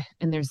need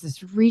and there's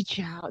this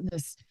reach out,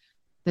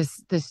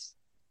 this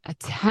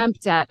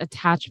attempt at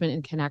attachment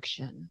and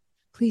connection.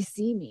 Please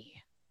see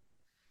me.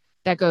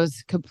 That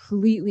goes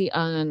completely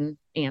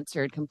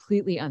unanswered,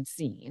 completely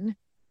unseen.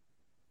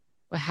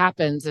 What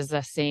happens is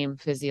the same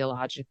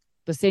physiological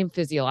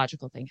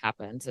thing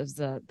happens as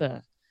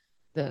the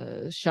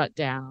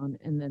shutdown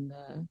and then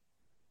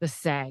the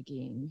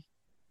sagging.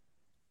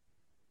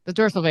 The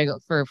dorsal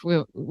vagal, if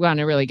we want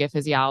to really get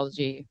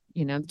physiology,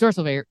 the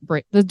dorsal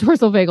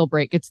vagal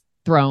brake gets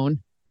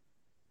thrown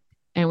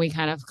and we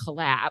kind of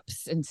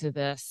collapse into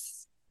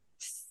this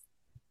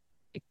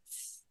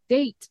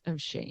state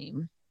of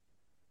shame.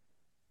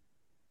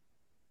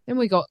 Then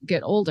we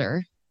get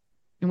older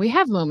and we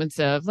have moments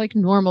of like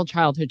normal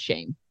childhood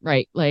shame,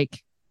 right?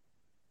 Like,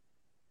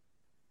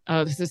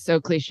 oh, this is so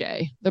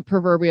cliche. The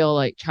proverbial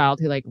like child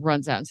who like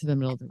runs out into the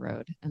middle of the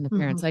road and the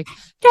parents like,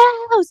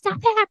 no,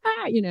 stop that.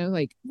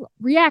 Like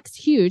reacts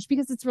huge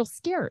because it's real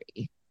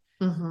scary.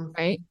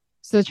 Right.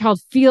 So the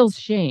child feels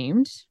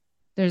shamed.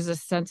 There's a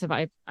sense of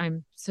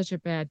I'm such a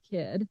bad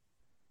kid.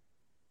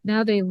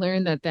 Now they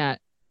learn that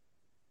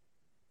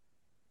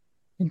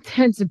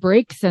intense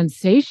break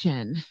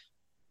sensation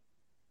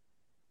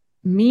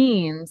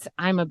means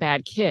I'm a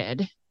bad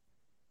kid.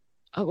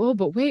 Oh,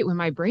 but wait, when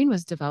my brain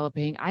was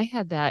developing, I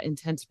had that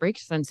intense break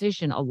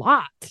sensation a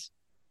lot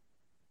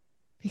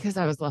because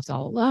I was left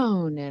all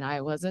alone and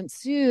I wasn't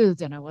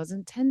soothed and I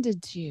wasn't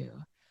tended to.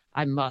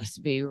 I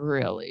must be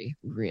really,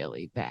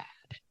 really bad.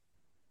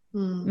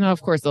 Now,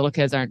 of course, little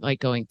kids aren't like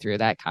going through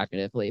that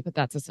cognitively, but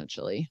that's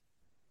essentially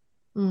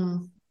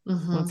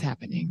what's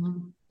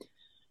happening.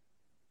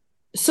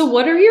 So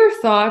what are your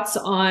thoughts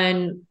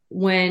on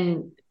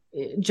when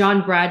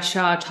John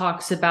Bradshaw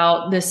talks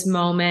about this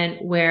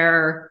moment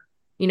where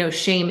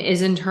shame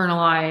is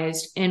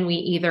internalized and we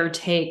either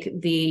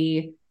take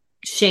the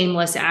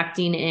shameless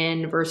acting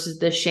in versus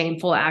the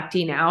shameful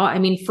acting out? I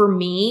mean, for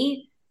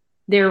me,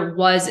 there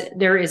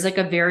is like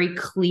a very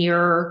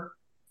clear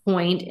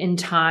point in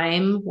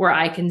time where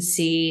I can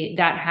see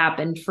that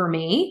happened for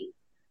me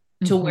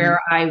to where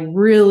I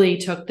really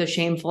took the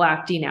shameful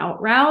acting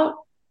out route.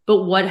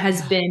 But what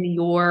has been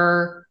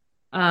your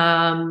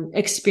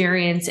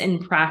experience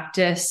and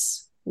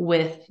practice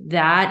with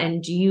that?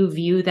 And do you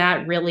view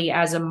that really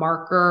as a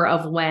marker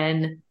of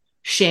when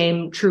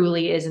shame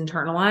truly is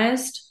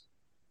internalized?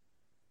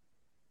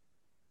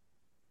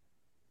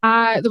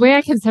 The way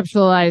I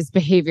conceptualize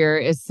behavior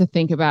is to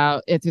think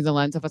about it through the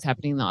lens of what's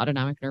happening in the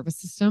autonomic nervous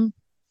system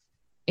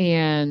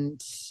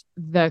and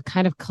the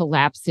kind of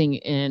collapsing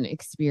in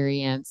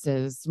experience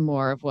is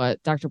more of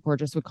what Dr.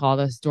 Porges would call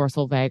this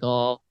dorsal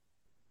vagal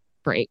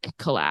brake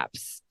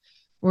collapse.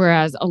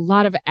 Whereas a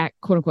lot of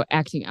quote unquote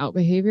acting out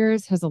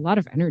behaviors has a lot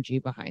of energy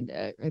behind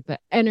it, right? The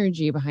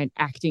energy behind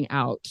acting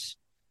out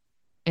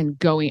and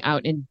going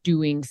out and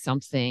doing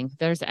something.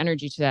 There's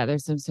energy to that.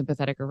 There's some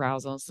sympathetic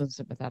arousal, some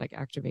sympathetic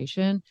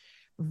activation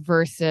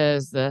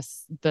versus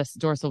this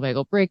dorsal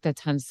vagal brake that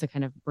tends to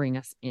kind of bring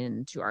us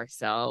into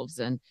ourselves.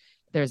 And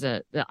there's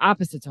the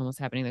opposite's almost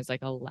happening. There's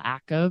like a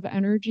lack of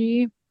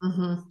energy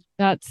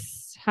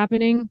that's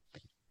happening.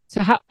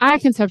 So how I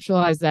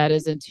conceptualize that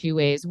is in two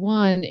ways.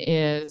 One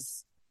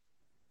is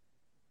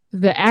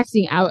the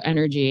acting out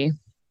energy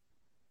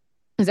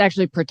is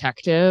actually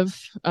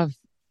protective of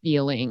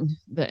feeling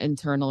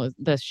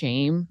the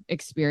shame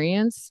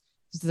experience.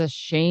 The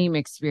shame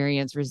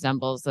experience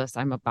resembles this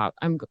I'm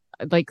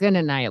like an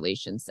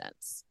annihilation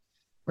sense.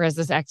 Whereas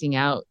this acting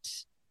out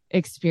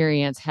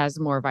experience has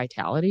more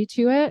vitality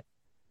to it.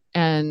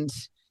 And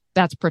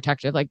that's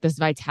protective. Like this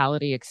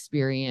vitality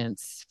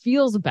experience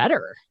feels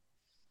better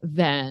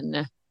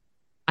than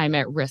I'm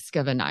at risk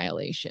of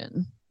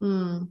annihilation.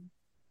 Mm.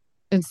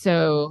 And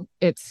so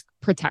it's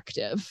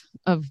protective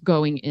of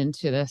going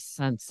into this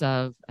sense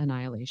of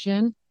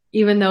annihilation.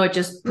 Even though it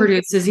just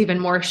produces even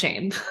more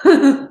shame.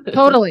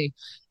 Totally.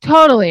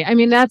 I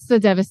mean, that's the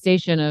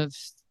devastation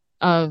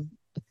of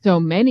so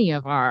many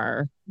of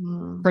our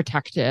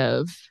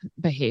protective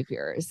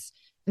behaviors,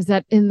 is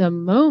that in the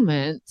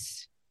moment,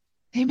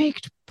 they make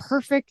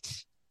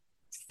perfect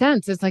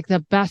sense. It's like the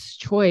best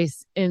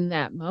choice in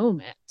that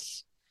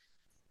moment.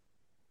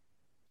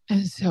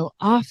 And so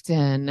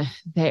often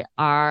they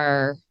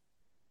are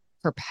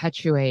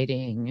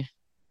perpetuating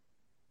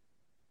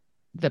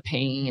the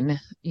pain,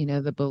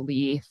 the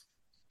belief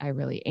I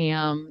really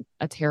am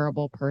a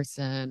terrible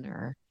person,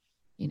 or,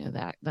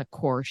 that the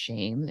core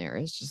shame there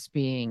is just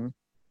being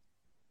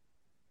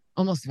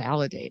almost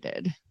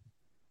validated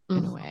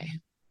in a way.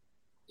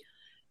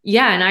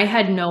 Yeah. And I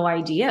had no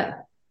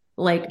idea.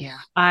 Like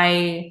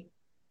I,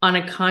 on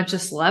a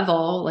conscious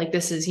level, like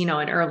this is, in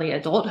early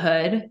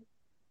adulthood,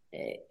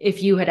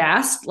 if you had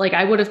asked, like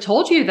I would have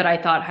told you that I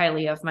thought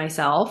highly of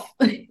myself,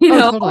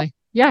 Totally.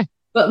 Yeah.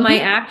 But my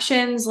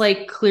actions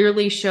like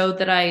clearly showed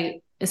that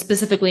I,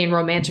 specifically in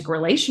romantic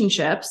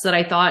relationships, that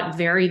I thought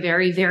very,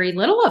 very, very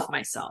little of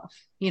myself,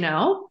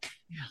 Yeah.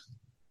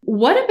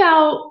 What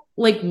about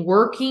like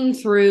working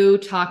through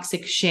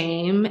toxic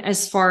shame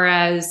as far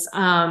as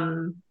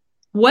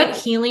what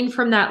healing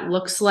from that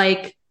looks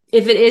like?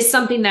 If it is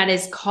something that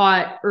is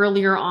caught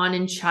earlier on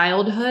in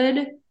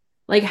childhood,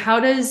 like how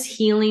does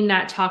healing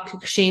that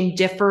toxic shame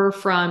differ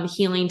from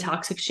healing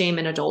toxic shame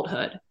in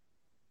adulthood?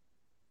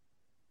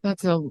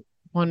 That's a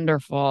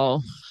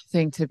wonderful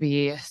thing to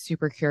be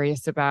super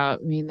curious about.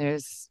 I mean,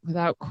 there's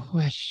without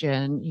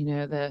question,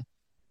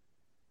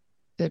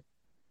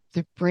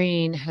 the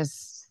brain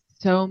has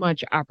so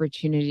much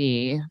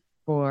opportunity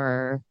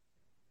for,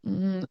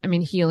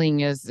 healing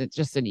is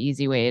just an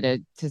easy way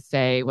to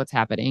say what's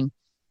happening.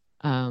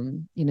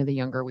 The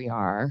younger we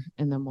are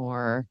and the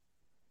more,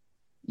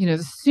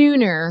 the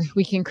sooner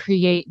we can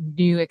create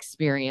new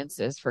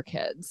experiences for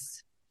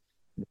kids.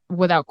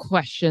 Without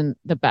question,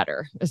 the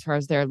better as far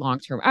as their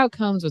long-term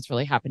outcomes, what's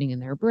really happening in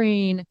their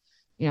brain,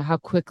 how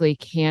quickly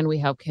can we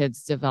help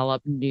kids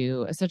develop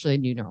essentially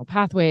new neural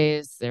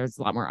pathways. There's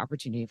a lot more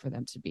opportunity for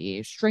them to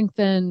be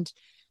strengthened.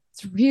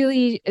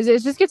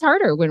 It just gets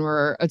harder when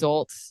we're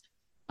adults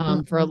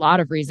for a lot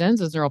of reasons.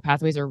 Those neural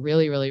pathways are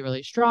really, really,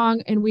 really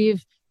strong. And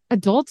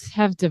adults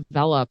have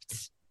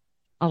developed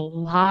a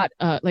lot,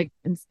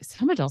 and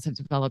some adults have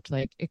developed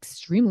like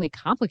extremely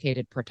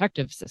complicated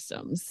protective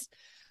systems.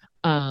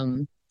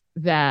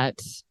 That,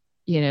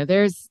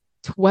 there's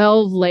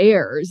 12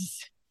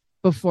 layers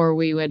before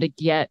we would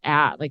get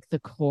at like the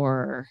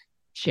core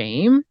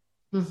shame.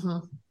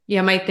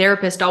 Yeah. My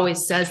therapist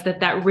always says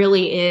that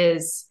really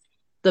is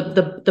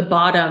the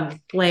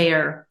bottom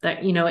layer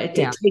that, it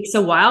takes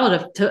a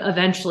while to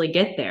eventually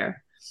get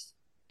there.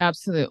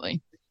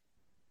 Absolutely.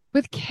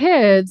 With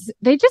kids,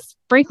 they just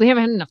frankly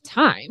haven't had enough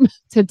time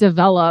to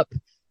develop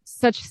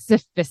such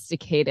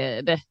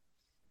sophisticated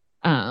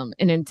and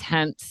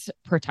intense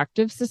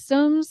protective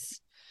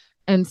systems.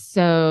 And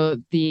so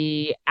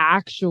the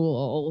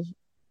actual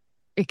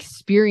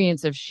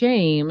experience of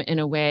shame in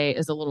a way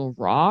is a little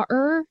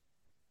rawer.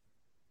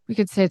 We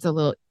could say it's a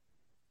little,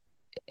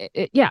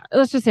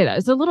 let's just say that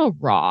it's a little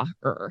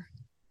rawer.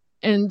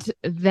 And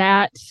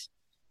that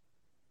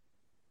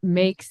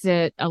makes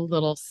it a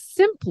little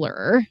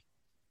simpler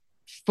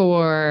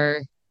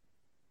for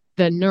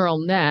the neural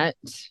net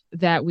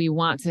that we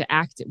want to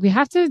we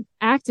have to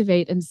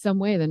activate in some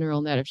way the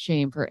neural net of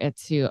shame for it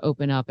to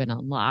open up and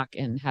unlock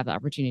and have the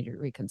opportunity to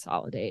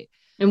reconsolidate.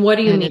 And what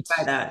do you mean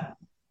by that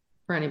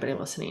for anybody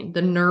listening?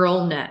 The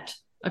neural net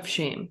of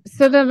shame.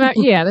 So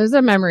there's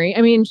a memory.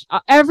 I mean,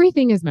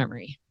 everything is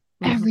memory.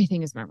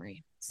 Everything is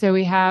memory. So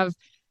we have,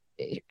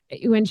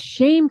 when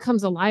shame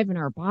comes alive in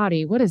our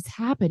body, what is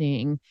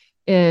happening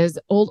is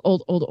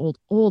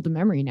old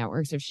memory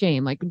networks of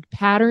shame, like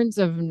patterns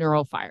of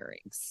neural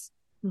firings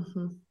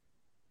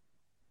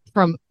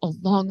from a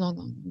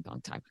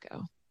long time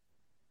ago,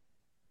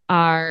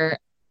 are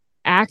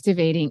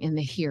activating in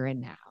the here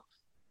and now.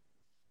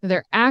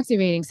 They're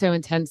activating so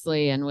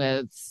intensely and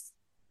with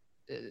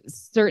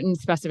certain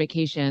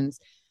specifications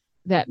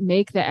that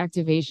make the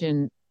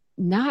activation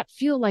not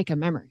feel like a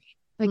memory.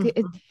 Like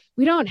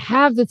we don't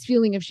have this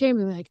feeling of shame.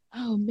 We're like,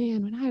 oh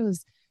man, when I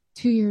was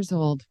 2 years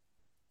old,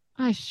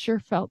 I sure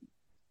felt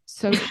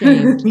so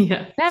shamed.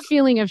 That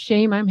feeling of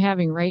shame I'm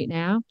having right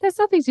now, that's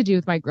nothing to do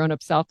with my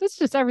grown-up self. It's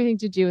just everything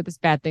to do with this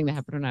bad thing that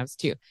happened when I was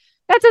 2.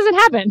 That doesn't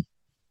happen.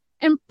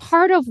 And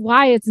part of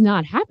why it's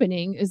not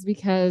happening is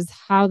because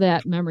how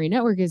that memory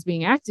network is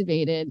being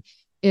activated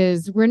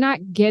is we're not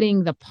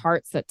getting the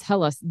parts that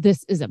tell us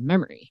this is a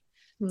memory.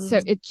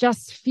 So it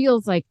just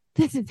feels like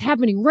this is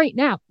happening right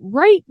now.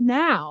 Right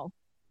now,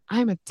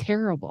 I'm a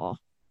terrible,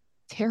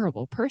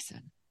 terrible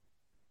person.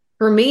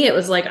 For me, it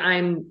was like,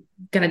 I'm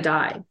going to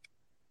die.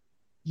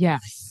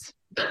 Yes.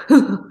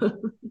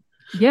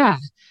 Yeah.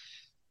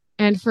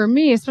 And for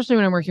me, especially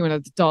when I'm working with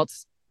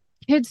adults,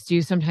 kids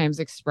do sometimes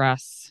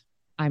express,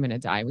 I'm going to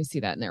die. We see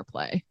that in their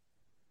play.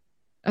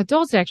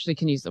 Adults actually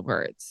can use the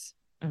words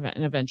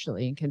and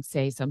eventually can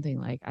say something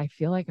like, I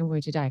feel like I'm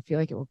going to die. I feel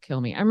like it will kill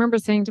me. I remember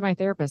saying to my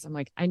therapist, I'm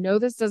like, I know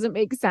this doesn't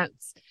make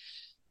sense,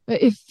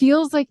 but it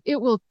feels like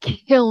it will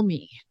kill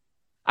me.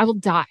 I will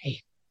die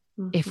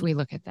if we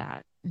look at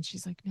that. And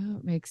she's like, no,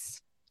 it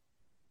makes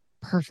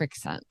perfect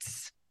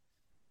sense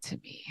to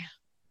me.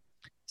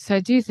 So I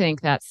do think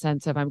that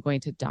sense of I'm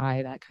going to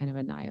die, that kind of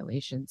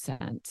annihilation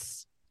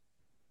sense,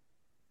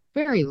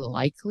 very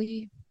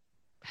likely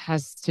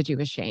has to do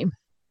with shame.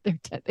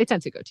 They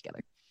tend to go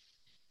together.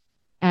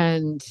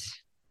 And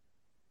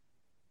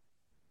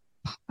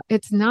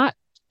it's not,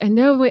 I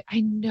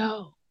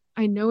know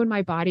in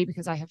my body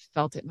because I have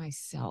felt it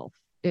myself.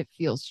 It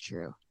feels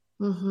true.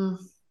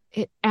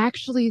 It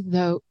actually,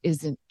 though,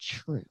 isn't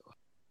true.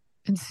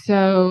 And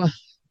so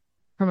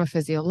from a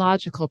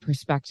physiological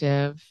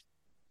perspective,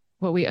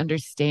 what we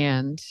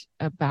understand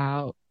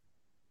about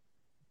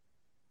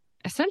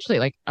essentially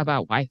like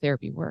about why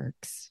therapy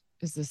works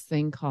is this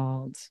thing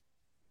called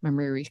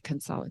memory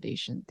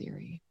reconsolidation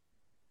theory.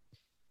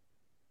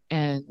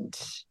 And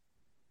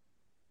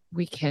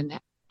we can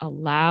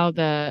allow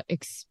the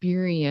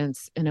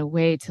experience in a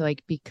way to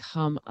like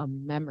become a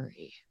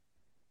memory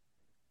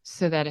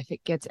so that if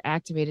it gets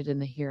activated in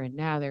the here and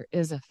now, there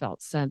is a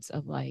felt sense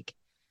of like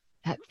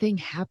that thing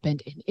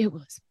happened and it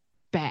was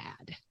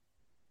bad,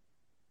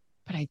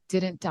 but I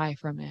didn't die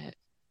from it.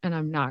 And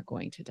I'm not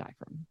going to die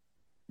from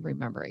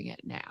remembering it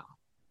now.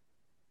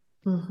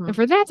 And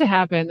for that to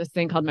happen, this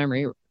thing called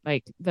memory,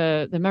 like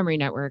the memory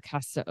network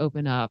has to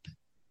open up.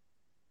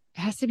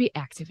 It has to be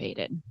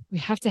activated. We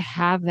have to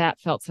have that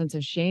felt sense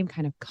of shame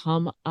kind of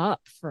come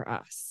up for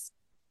us.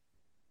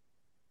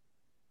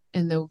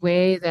 And the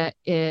way that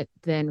it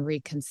then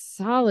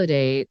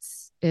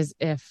reconsolidates is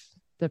if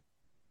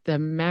the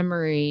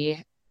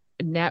memory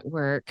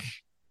network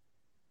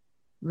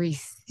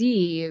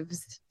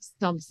receives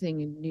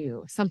something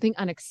new, something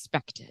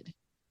unexpected.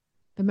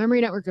 The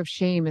memory network of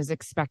shame is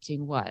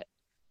expecting what?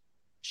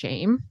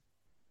 Shame,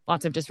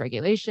 lots of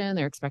dysregulation.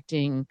 They're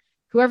expecting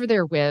whoever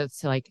they're with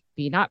to like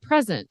be not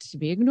present, to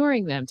be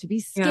ignoring them, to be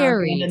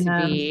scary,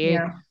 to be,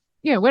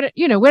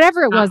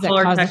 whatever it was that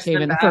caused the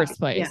shame in the first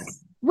place.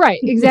 Yes. Right,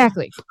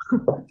 exactly.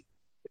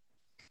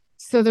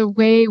 So the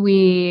way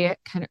we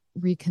kind of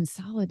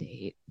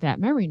reconsolidate that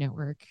memory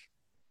network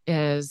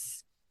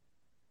is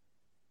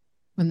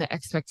when there's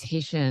a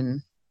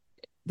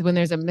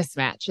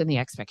mismatch in the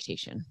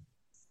expectation.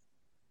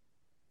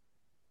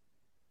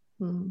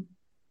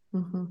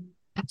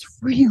 That's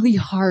really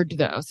hard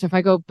though. So if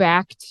I go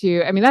back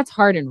to, that's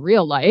hard in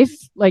real life,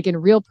 like in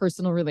real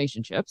personal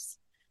relationships,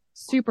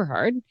 super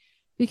hard,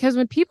 because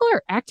when people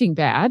are acting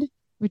bad,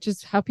 which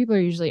is how people are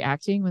usually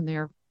acting when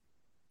they're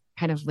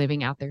kind of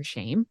living out their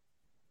shame,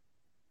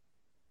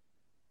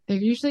 they're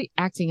usually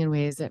acting in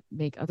ways that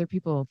make other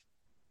people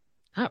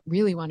not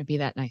really want to be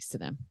that nice to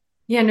them.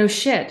 Yeah, no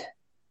shit.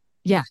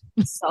 Yeah.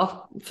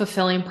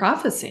 Self-fulfilling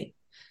prophecy.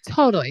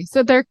 Totally.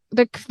 So the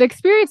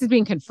experience is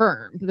being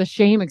confirmed. The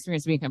shame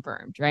experience is being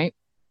confirmed, right?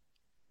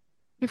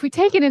 If we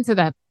take it into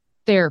the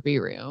therapy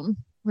room,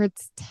 where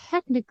it's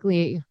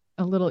technically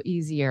a little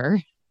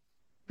easier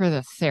for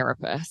the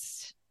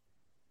therapist,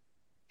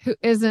 who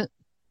isn't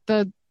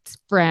the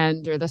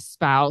friend or the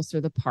spouse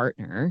or the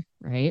partner,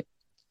 right?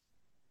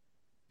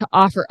 To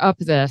offer up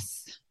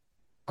this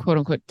quote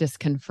unquote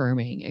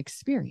disconfirming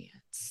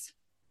experience.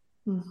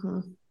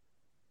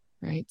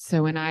 Right.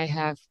 So when I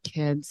have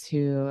kids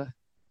who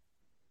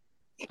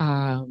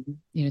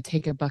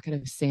take a bucket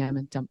of sand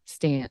and dump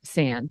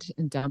sand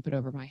and dump it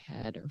over my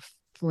head, or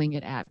fling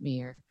it at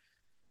me, or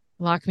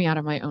lock me out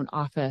of my own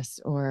office,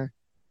 or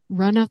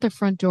run out the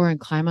front door and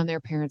climb on their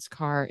parents'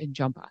 car and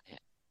jump on it.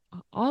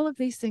 All of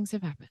these things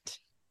have happened.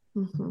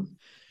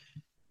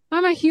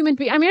 I'm a human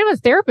being. I'm a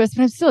therapist,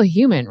 but I'm still a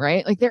human,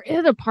 right? Like there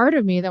is a part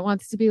of me that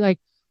wants to be like,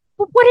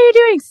 well, what are you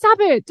doing? Stop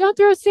it. Don't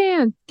throw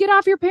sand. Get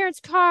off your parents'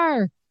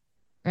 car.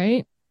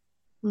 Right.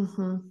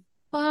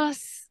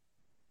 Plus,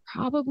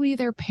 probably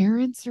their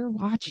parents are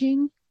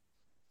watching.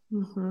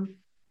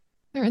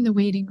 They're in the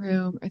waiting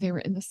room, or they were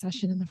in the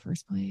session in the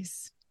first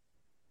place.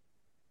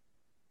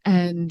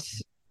 And,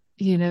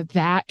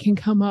 that can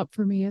come up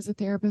for me as a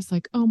therapist,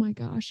 like, oh my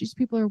gosh, these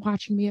people are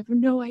watching me. I have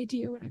no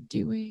idea what I'm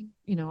doing.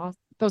 All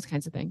those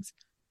kinds of things,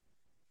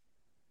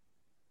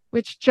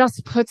 which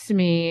just puts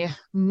me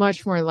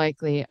much more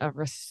likely of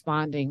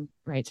responding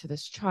right to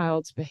this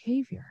child's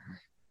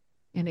behavior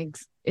in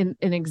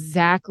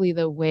exactly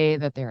the way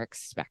that they're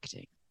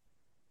expecting.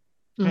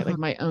 Right? Like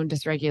my own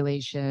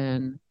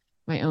dysregulation,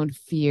 my own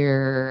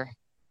fear,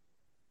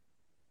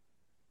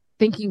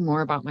 thinking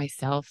more about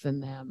myself than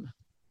them.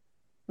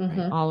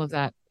 right? All of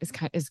that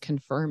is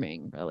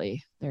confirming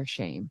really their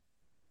shame.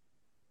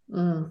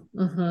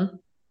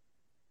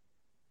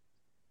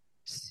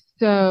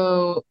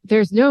 So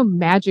there's no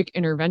magic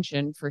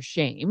intervention for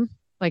shame.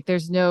 Like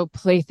there's no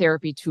play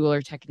therapy tool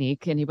or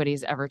technique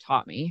anybody's ever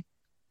taught me,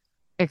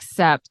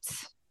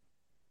 except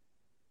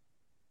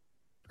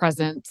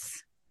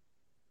presence,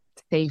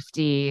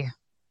 safety,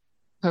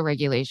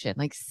 co-regulation,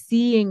 like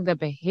seeing the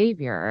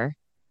behavior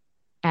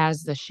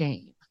as the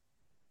shame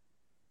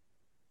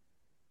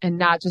and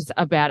not just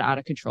a bad out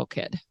of control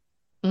kid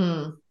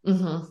who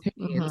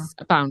needs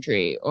a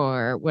boundary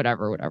or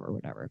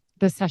whatever.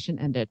 The session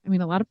ended. I mean,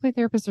 a lot of play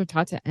therapists are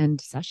taught to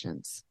end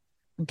sessions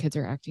when kids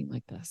are acting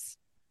like this.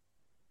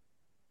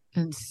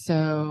 And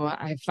so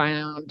I have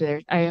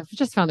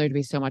just found there to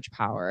be so much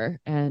power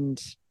and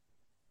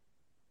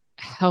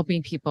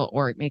helping people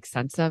or make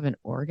sense of and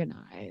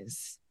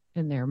organize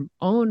in their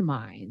own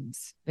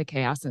minds the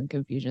chaos and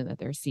confusion that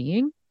they're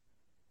seeing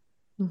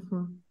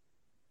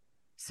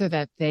so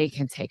that they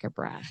can take a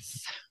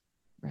breath,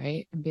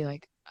 right? And be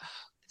like,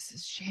 oh, this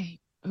is shame.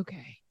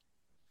 Okay.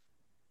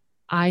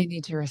 I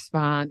need to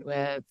respond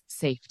with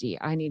safety.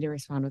 I need to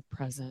respond with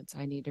presence.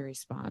 I need to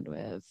respond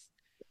with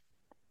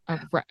a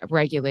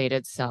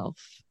regulated self.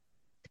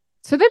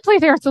 So they play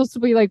therapists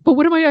will be like, but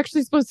what am I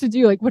actually supposed to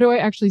do? Like, what do I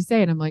actually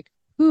say? And I'm like,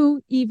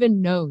 who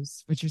even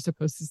knows what you're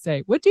supposed to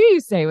say? What do you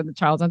say when the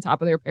child's on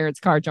top of their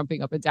parents' car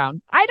jumping up and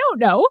down? I don't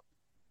know.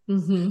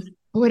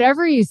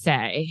 Whatever you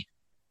say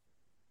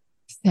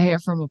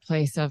it from a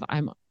place of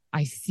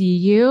I see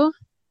you.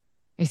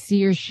 I see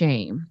your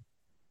shame.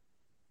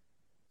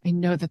 I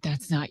know that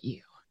that's not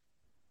you.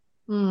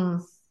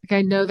 Like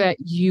I know that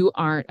you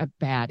aren't a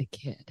bad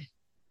kid.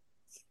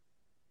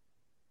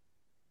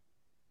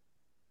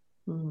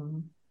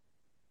 And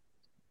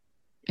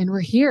we're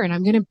here, and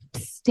I'm going to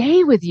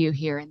stay with you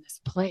here in this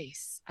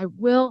place. I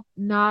will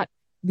not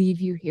leave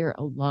you here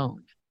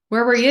alone.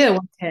 Where were you,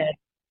 kid?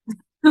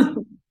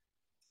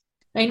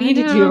 I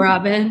needed you,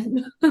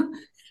 Robyn.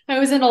 I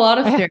was in a lot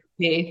of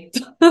therapy.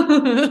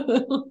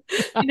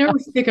 I never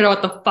figured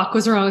out what the fuck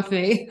was wrong with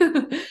me.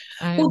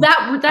 Well,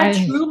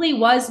 that truly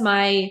was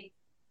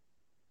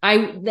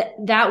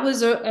that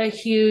was a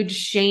huge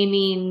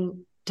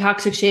shaming,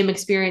 toxic shame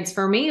experience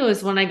for me. It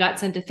was when I got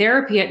sent to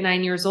therapy at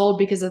 9 years old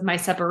because of my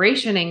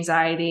separation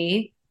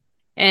anxiety.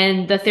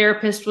 And the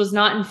therapist was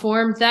not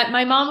informed that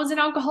my mom was an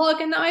alcoholic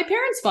and that my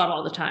parents fought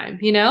all the time,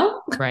 you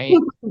know? Right.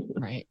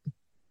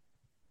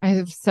 I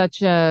have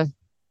such a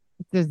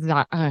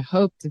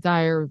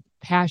desire,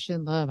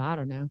 passion, love, I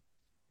don't know,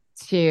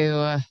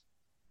 to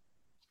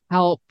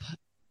help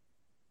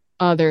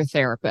other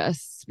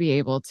therapists be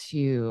able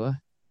to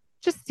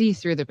just see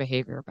through the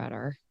behavior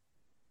better.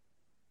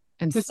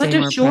 And there's such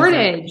a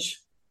shortage.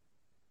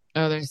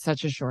 There's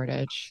such a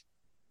shortage.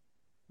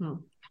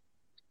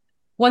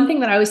 One thing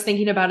that I was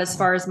thinking about as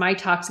far as my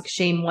toxic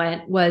shame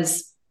went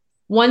was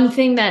one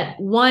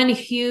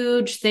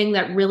huge thing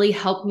that really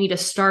helped me to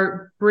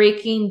start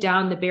breaking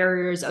down the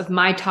barriers of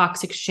my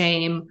toxic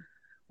shame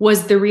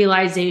was the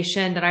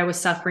realization that I was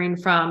suffering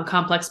from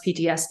complex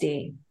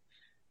PTSD,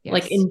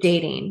 like in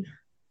dating,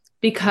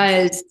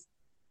 because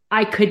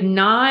I could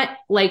not,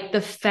 like,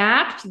 the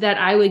fact that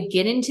I would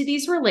get into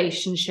these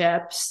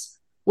relationships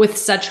with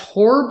such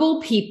horrible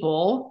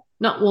people,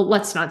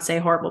 let's not say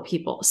horrible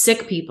people,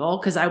 sick people,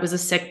 because I was a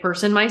sick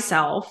person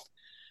myself.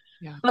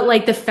 Yeah. But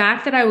like the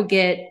fact that I would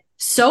get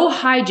so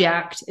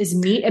hijacked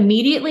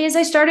immediately as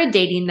I started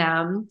dating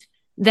them,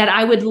 that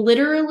I would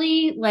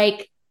literally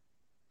like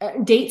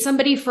date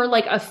somebody for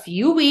like a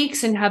few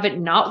weeks and have it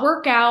not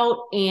work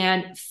out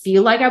and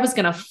feel like I was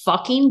going to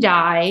fucking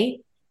die.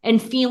 And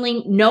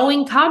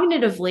knowing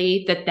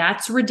cognitively that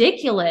that's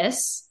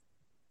ridiculous.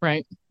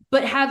 Right.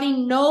 But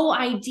having no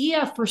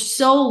idea for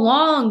so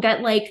long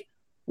that like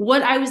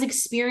what I was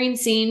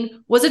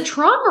experiencing was a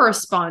trauma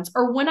response,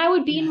 or when I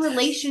would be in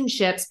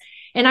relationships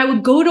and I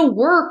would go to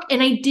work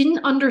and I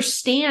didn't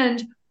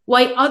understand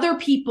why other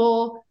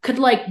people could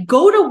like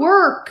go to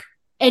work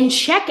and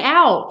check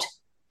out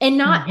and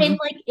not, and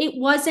like, it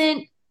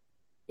wasn't,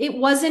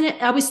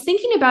 I was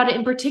thinking about it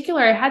in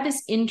particular. I had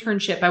this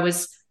internship.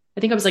 I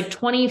think I was like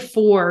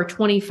 24,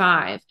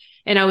 25.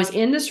 And I was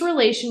in this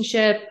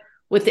relationship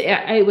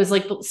it was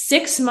like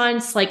 6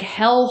 months, like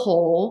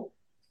hellhole.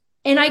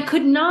 And I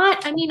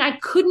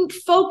couldn't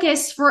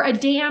focus for a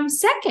damn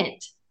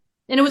second.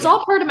 And it was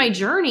all part of my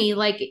journey.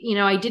 Like, you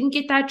know, I didn't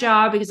get that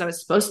job because I was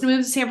supposed to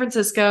move to San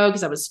Francisco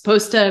because I was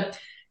supposed to,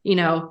 you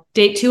know,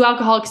 date 2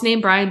 alcoholics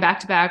named Brian back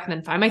to back and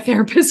then find my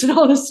therapist and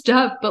all this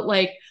stuff. But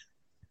like,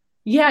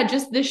 yeah,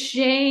 just the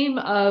shame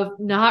of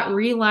not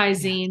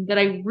realizing that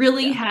I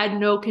really had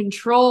no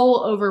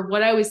control over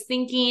what I was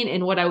thinking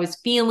and what I was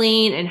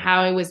feeling and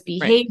how I was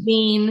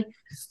behaving. Right.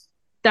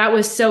 That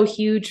was so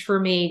huge for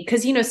me.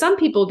 Cause you know, some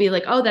people be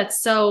like, oh,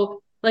 that's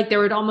so, like, there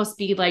would almost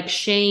be like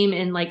shame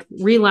in like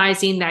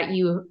realizing that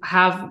you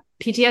have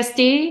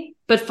PTSD.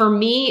 But for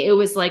me, it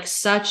was like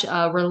such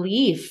a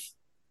relief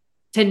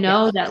to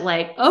know that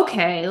like,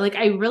 okay, like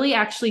I really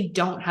actually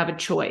don't have a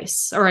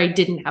choice, or I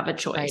didn't have a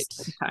choice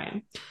at the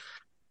time.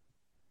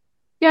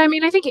 Yeah, I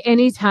mean, I think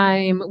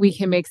anytime we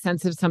can make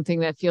sense of something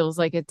that feels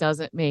like it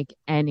doesn't make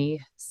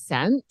any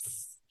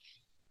sense.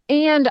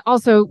 And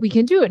also we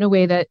can do it in a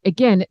way that,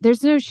 again,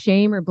 there's no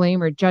shame or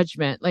blame or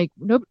judgment. Like,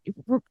 no,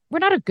 we're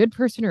not a good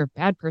person or a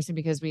bad person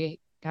because we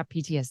got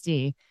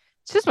PTSD.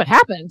 It's just what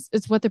happens.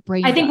 It's what the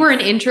brain I think does.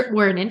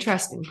 we're an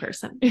interesting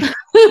person,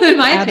 in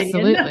my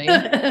Absolutely.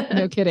 opinion.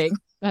 No kidding.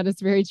 That is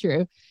very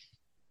true.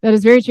 That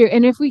is very true.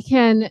 And if we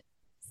can,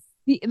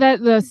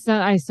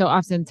 I so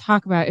often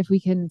talk about, if we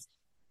can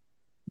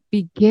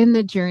begin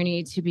the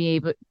journey to be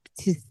able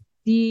to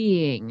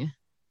seeing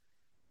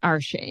our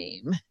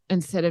shame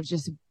instead of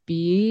just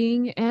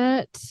being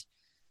it.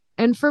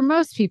 And for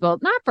most people,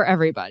 not for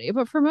everybody,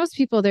 but for most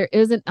people, there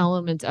is an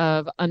element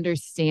of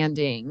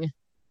understanding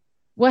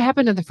what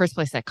happened in the first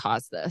place that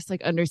caused this,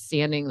 like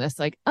understanding this,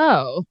 like,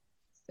 oh,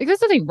 like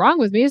there's nothing wrong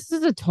with me. This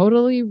is a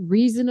totally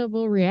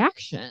reasonable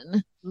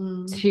reaction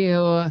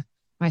to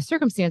my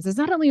circumstances.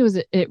 Not only was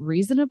it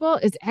reasonable,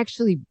 it's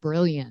actually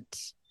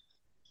brilliant.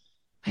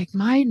 Like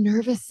my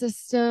nervous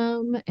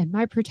system and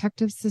my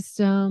protective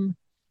system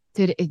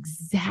did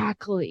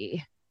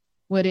exactly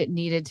what it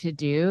needed to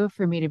do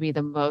for me to be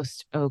the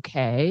most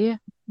okay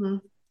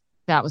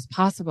that was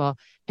possible.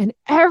 And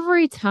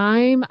every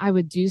time I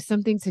would do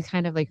something to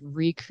kind of like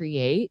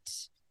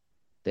recreate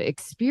the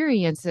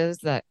experiences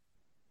that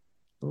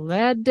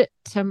led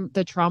to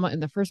the trauma in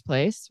the first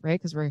place, right?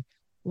 Because we're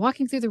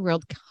walking through the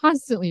world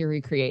constantly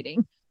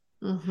recreating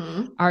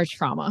our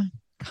trauma,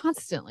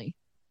 constantly.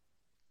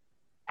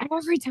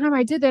 Every time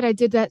I did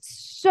that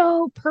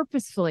so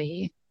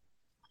purposefully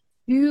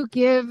to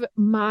give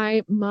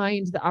my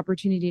mind the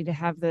opportunity to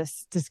have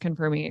this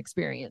disconfirming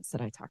experience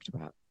that I talked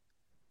about.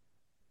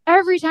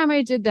 Every time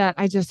I did that,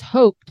 I just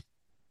hoped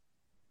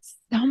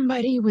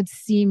somebody would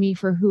see me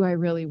for who I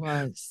really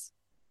was.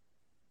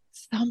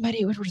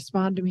 Somebody would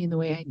respond to me in the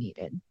way I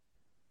needed.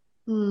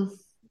 And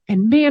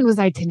man, was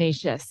I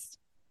tenacious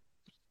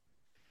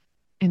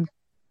and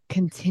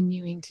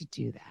continuing to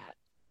do that.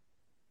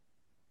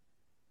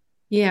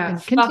 Yeah,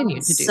 and continue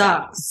to do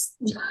sucks.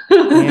 That.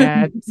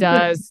 Yeah, it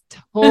does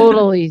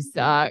totally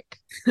suck.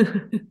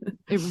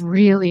 It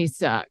really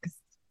sucks.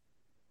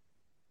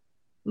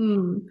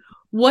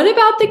 What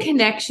about the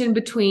connection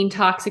between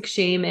toxic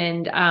shame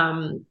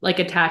and like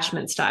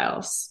attachment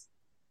styles?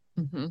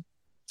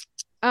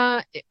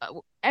 I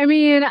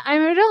mean,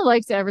 I don't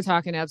like to ever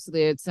talk in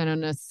absolutes. I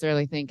don't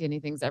necessarily think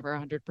anything's ever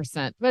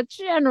 100%, but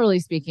generally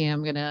speaking,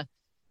 I'm going to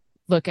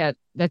look at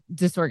that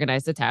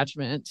disorganized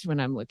attachment when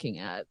I'm looking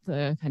at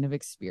the kind of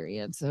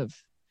experience of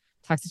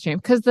toxic shame,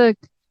 because the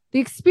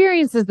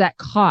experiences that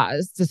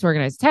cause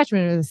disorganized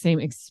attachment are the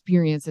same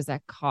experiences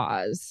that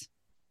cause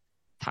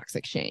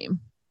toxic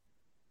shame.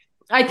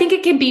 I think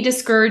it can be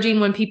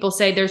discouraging when people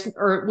say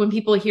or when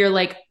people hear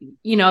like,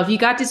 if you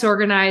got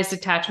disorganized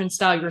attachment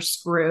style, you're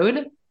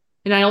screwed.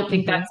 And I don't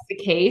think that's the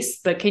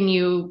case, but can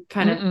you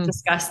kind of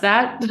discuss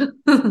that?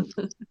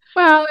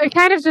 Well, it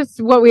kind of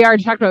just what we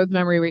already talked about with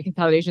memory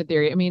reconsolidation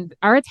theory. I mean,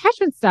 our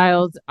attachment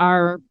styles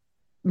are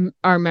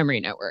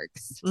memory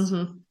networks.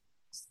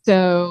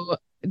 So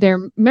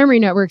they're memory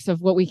networks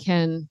of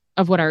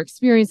what our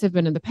experience have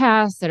been in the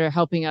past that are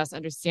helping us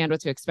understand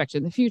what to expect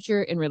in the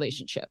future in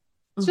relationship.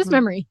 It's just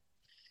memory.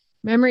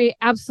 Memory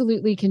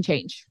absolutely can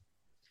change.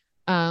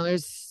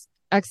 There's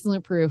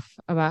excellent proof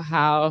about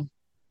how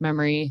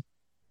memory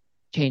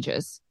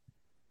changes.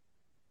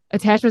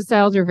 Attachment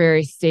styles are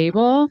very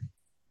stable,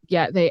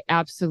 yet they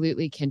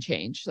absolutely can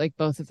change. Like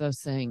both of those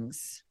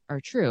things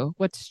are true.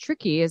 What's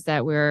tricky is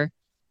that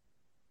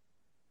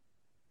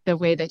the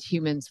way that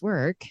humans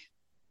work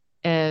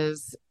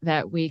is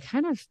that we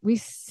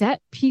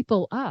set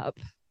people up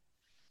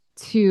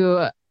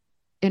to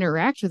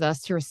interact with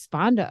us, to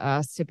respond to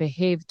us, to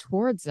behave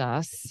towards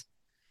us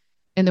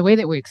in the way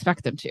that we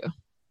expect them to.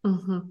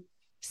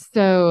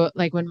 So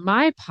like when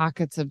my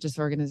pockets of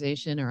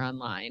disorganization are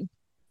online,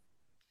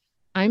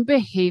 I'm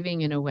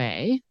behaving in a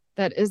way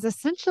that is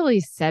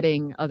essentially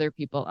setting other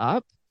people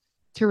up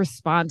to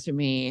respond to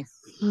me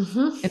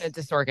in a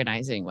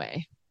disorganizing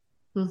way.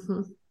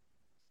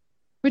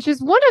 Which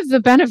is one of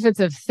the benefits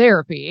of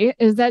therapy,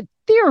 is that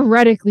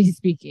theoretically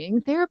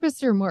speaking,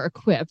 therapists are more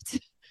equipped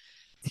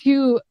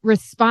to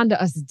respond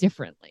to us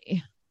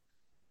differently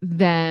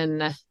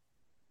than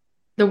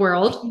the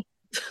world.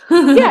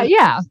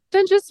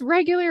 Than just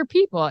regular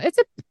people. It's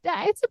a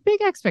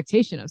big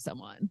expectation of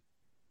someone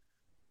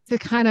to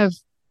kind of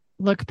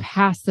look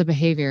past the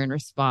behavior and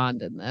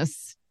respond in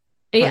this.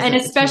 And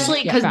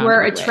especially because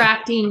we're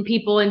attracting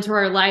people into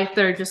our life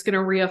that are just going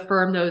to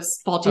reaffirm those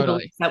faulty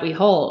beliefs that we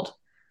hold.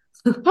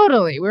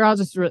 Totally. We're all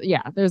just,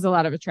 there's a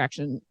lot of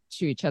attraction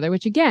to each other,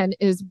 which again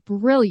is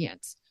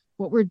brilliant.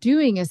 What we're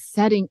doing is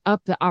setting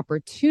up the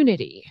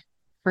opportunity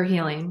for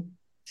healing.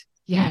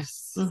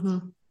 Yes.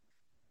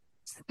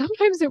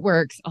 Sometimes it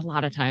works. A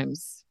lot of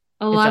times.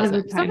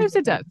 Sometimes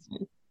it does.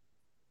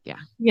 Yeah.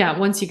 Yeah.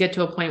 Once you get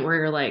to a point where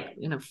you're like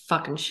in a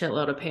fucking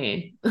shitload of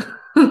pain.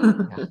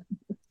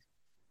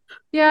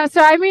 Yeah.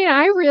 So, I mean,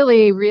 I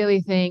really,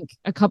 really think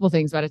a couple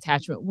things about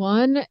attachment.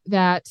 One,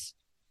 that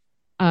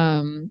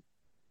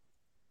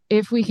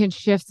if we can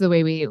shift the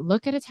way we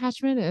look at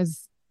attachment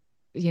as,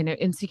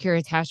 insecure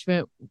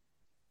attachment,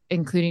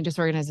 including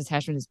disorganized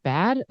attachment, is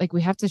bad, like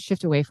we have to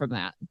shift away from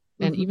that.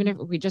 And even if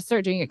we just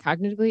start doing it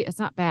cognitively, it's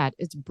not bad.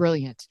 It's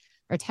brilliant.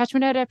 Our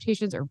attachment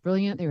adaptations are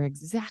brilliant. They were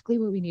exactly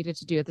what we needed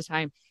to do at the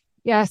time.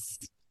 Yes,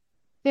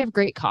 they have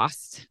great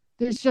costs.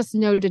 There's just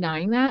no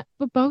denying that,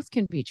 but both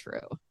can be true.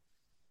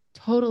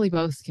 Totally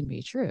both can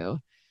be true.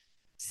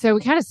 So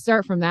we kind of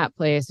start from that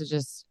place of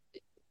just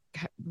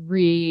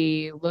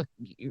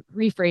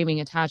reframing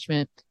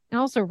attachment, and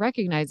also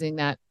recognizing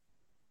that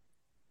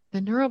the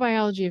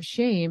neurobiology of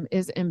shame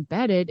is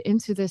embedded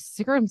into the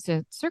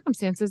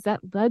circumstances that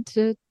led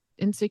to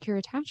insecure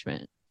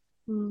attachment.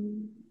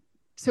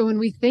 So when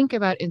we think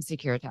about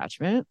insecure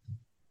attachment,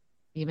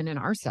 even in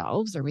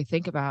ourselves, or we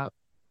think about,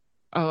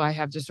 oh, I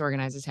have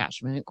disorganized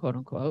attachment, quote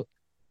unquote,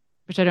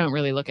 which I don't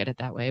really look at it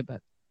that way, but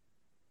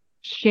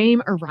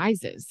shame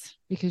arises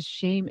because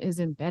shame is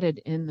embedded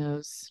in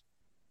those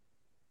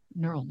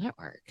neural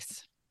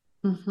networks.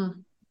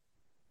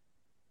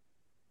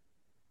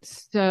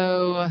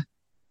 So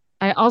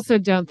I also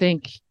don't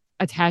think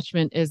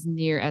attachment is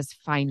near as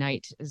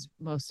finite as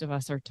most of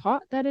us are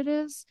taught that it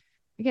is.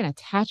 Again,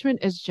 attachment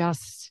is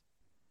just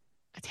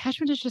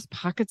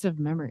pockets of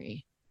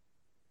memory.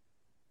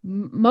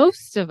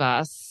 Most of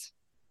us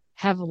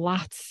have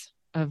lots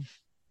of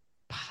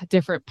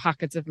different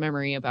pockets of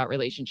memory about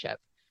relationship.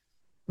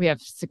 We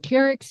have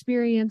secure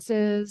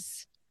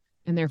experiences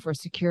and therefore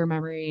secure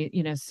memory,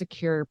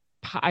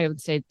 I would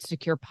say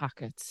secure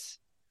pockets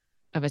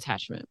of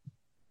attachment.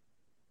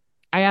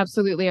 I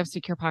absolutely have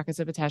secure pockets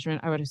of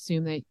attachment. I would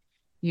assume that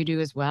you do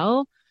as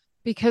well,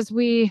 because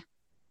we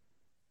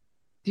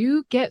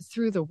do get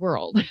through the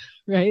world,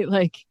 right?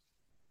 Like,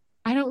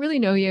 I don't really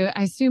know you.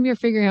 I assume you're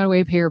figuring out a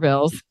way to pay your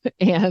bills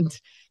and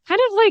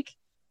kind of like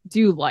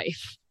do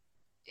life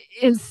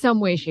in some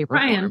way, shape, or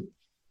form.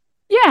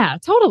 Yeah,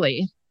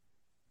 totally.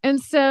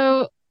 And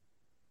so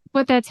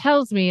what that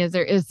tells me is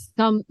there's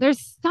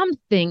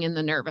something in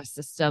the nervous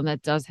system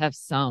that does have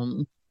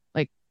some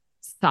like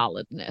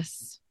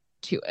solidness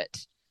to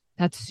it.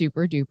 That's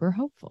super duper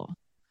hopeful.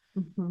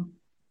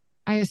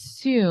 I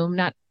assume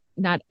not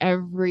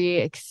every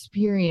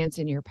experience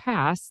in your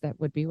past that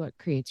would be what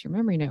creates your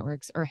memory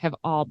networks or have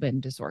all been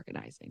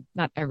disorganizing.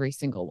 Not every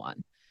single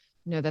one.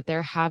 That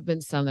there have been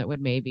some that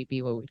would maybe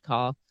be what we'd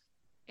call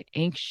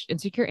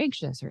insecure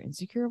anxious or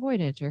insecure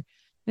avoidant. And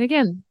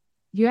again,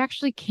 you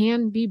actually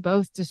can be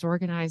both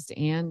disorganized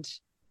and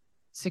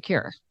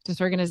secure.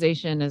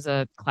 Disorganization is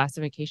a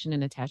classification,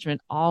 and attachment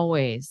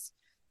always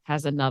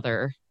has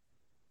another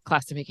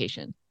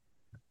classification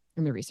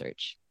in the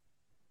research.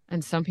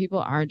 And some people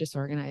are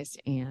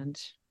disorganized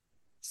and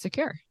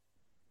secure.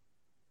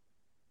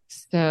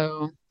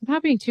 So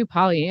without being too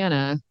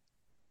Pollyanna,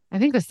 I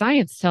think the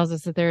science tells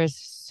us that there is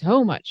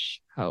so much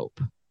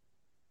hope.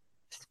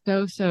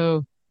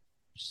 So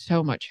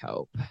much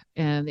hope,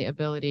 and the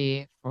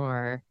ability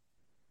for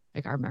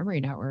like our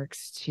memory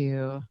networks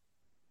to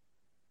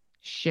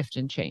shift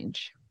and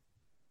change.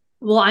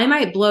 Well, I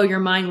might blow your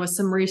mind with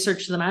some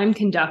research that I'm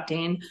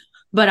conducting,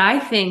 but I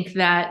think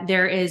that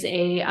there is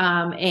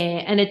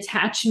an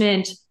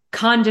attachment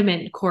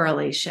condiment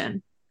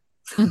correlation.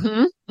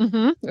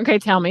 Okay,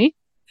 tell me.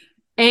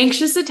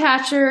 Anxious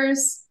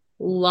attachers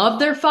love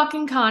their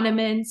fucking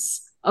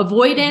condiments.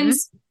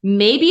 Avoidance,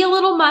 maybe a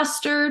little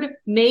mustard,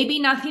 maybe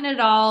nothing at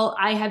all.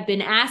 I have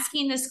been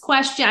asking this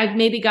question. I've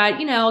maybe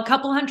got, a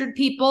couple hundred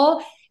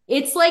people.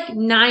 It's like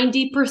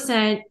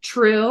 90%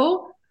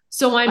 true.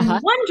 So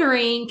I'm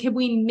wondering, can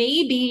we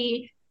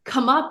maybe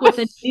come up with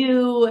a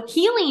new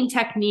healing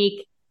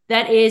technique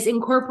that is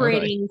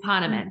incorporating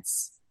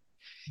condiments?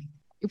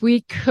 We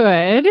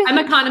could. I'm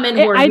a condiment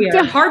whore here.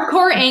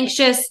 Hardcore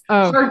anxious,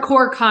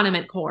 hardcore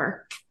condiment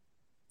core.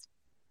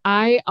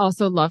 I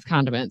also love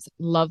condiments.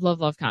 Love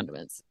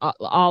condiments.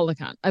 All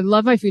the I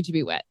love my food to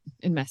be wet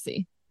and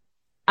messy.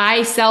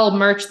 I sell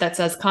merch that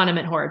says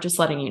condiment whore, just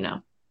letting you know.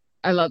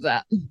 I love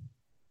that.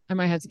 I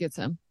might have to get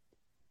some.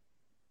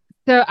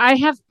 So I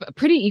have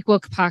pretty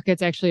equal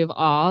pockets actually of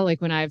all. Like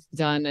when I've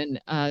done an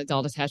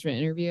adult attachment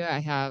interview,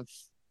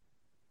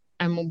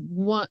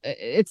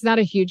 it's not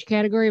a huge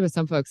category, but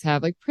some folks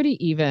have like pretty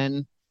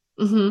even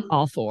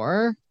all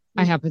four.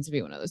 I happen to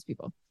be one of those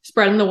people.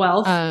 Spreading the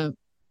wealth.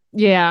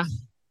 Yeah.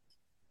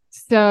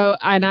 So,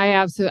 and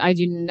I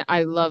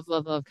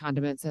love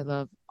condiments. I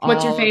love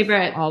What's your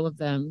favorite? All of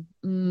them.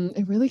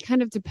 It really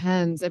kind of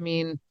depends. I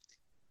mean,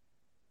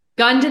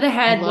 gun to the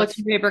head. What's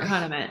your favorite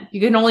condiment?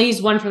 You can only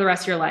use one for the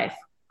rest of your life.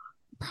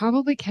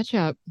 Probably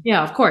ketchup.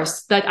 Yeah, of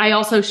course. That I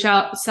also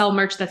sell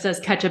merch that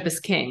says ketchup is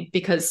king,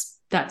 because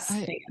that's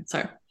the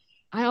answer.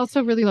 I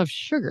also really love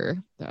sugar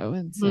though.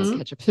 And so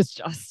ketchup is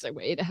just a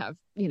way to have,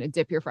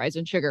 dip your fries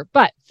in sugar.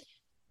 But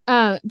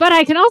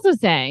I can also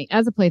say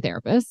as a play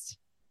therapist,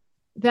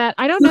 that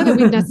I don't know that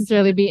we'd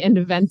necessarily be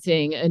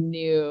inventing a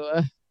new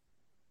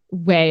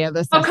way of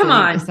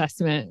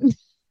assessment.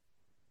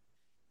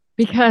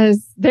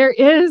 Because there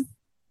is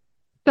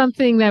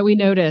something that we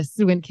notice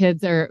when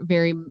kids are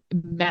very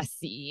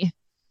messy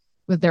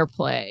with their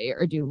play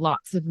or do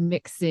lots of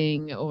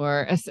mixing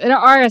or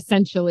are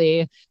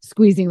essentially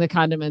squeezing the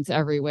condiments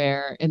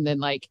everywhere and then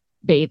like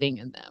bathing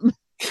in them.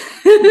 So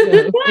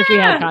if we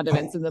had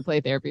condiments in the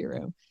play therapy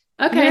room.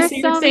 Okay, so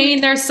you're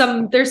saying there's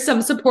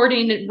some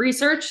supporting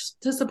research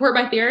to support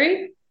my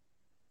theory?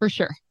 For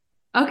sure.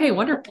 Okay,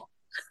 wonderful.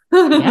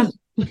 Yeah.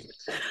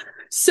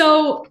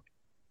 So,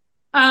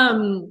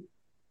 I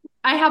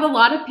have a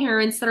lot of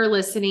parents that are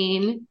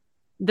listening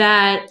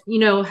that,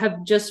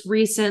 have just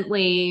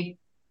recently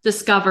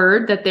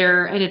discovered that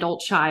they're an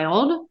adult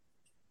child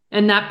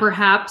and that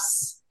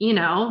perhaps,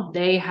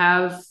 they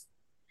have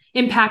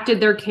impacted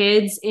their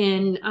kids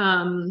in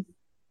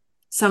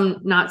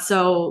some not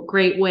so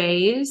great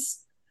ways.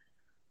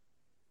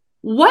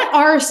 What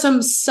are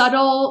some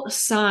subtle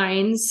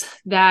signs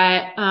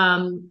that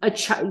a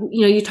child,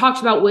 you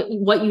talked about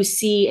what you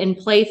see in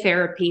play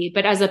therapy,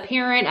 but as a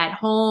parent at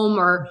home,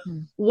 or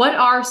what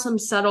are some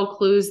subtle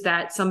clues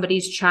that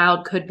somebody's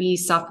child could be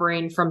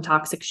suffering from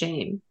toxic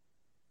shame?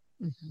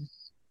 Mm-hmm.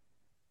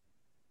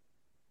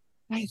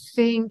 I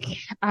think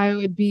I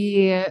would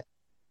be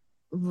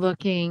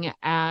looking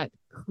at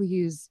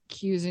cues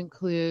and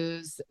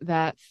clues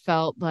that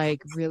felt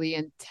like really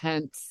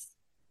intense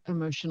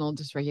emotional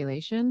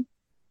dysregulation,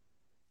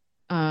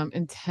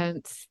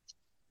 intense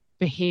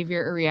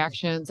behavior or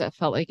reactions that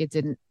felt like it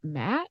didn't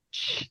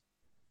match,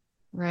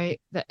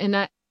 right?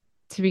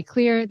 To be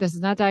clear, this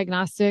is not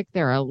diagnostic.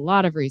 There are a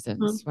lot of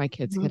reasons why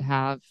kids could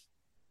have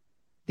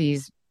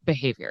these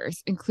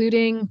behaviors,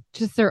 including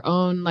just their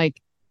own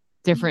like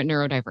different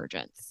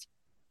neurodivergence.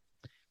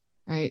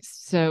 Right.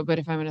 So, but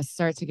if I'm going to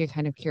start to get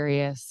kind of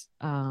curious,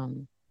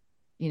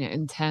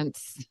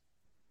 intense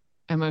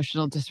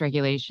emotional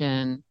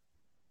dysregulation,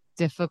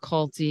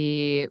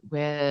 difficulty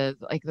with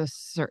like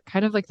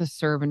kind of like the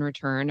serve and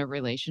return of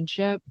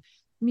relationship,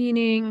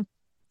 meaning,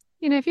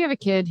 if you have a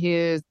kid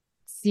who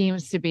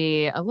seems to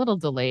be a little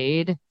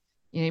delayed,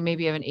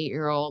 maybe you have an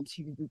 8-year-old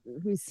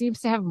who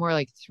seems to have more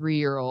like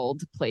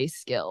 3-year-old play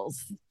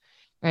skills,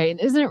 right? And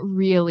isn't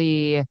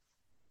really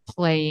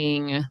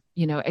playing,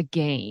 a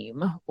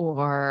game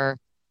or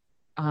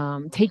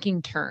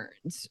taking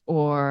turns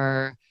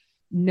or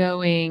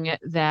knowing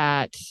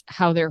that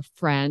how their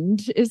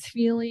friend is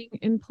feeling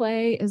in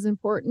play is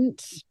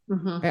important.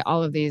 Right?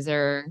 All of these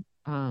are,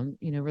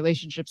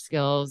 relationship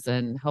skills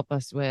and help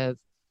us with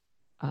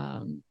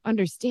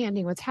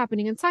understanding what's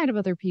happening inside of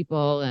other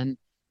people and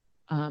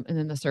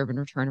then the serve and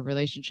return of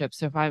relationships.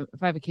 So if I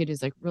have a kid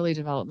who's like really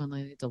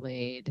developmentally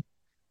delayed,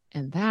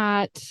 and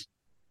that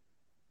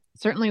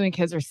certainly when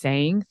kids are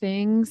saying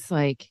things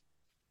like,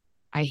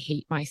 I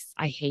hate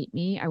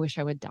me, I wish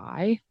I would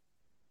die.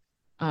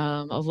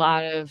 A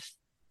lot of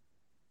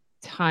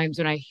times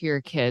when I hear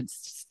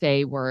kids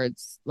say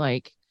words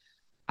like,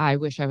 I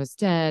wish I was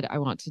dead, I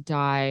want to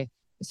die,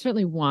 I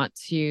certainly want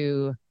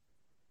to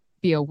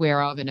be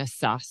aware of and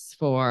assess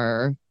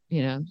for,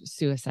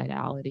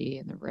 suicidality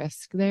and the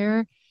risk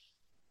there.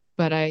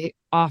 But I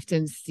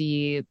often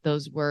see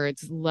those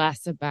words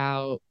less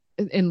about,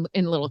 in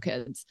little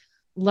kids,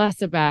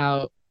 less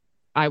about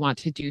I want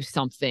to do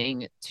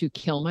something to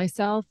kill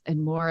myself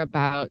and more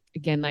about,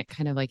 again, that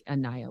kind of like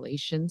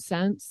annihilation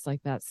sense,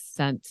 like that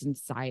sense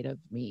inside of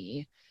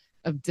me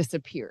of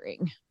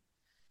disappearing,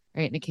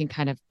 right? And it can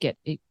kind of get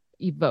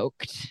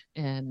evoked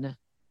and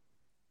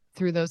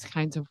through those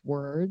kinds of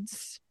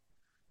words.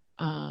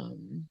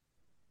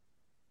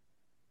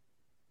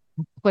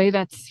 Play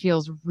that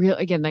feels real,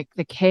 again, like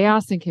the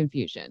chaos and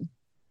confusion.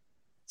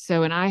 So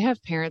when I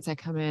have parents that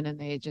come in and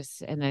they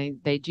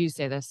do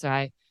say this,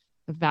 so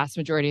the vast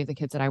majority of the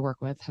kids that I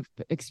work with have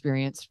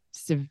experienced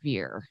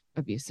severe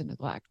abuse and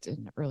neglect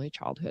in early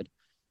childhood.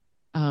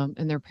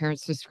 And their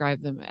parents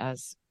describe them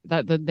as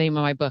that. The name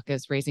of my book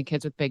is Raising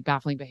Kids with Big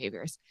Baffling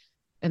Behaviors.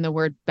 And the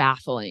word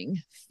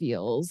baffling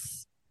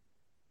feels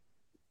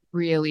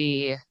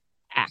really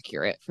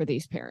accurate for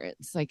these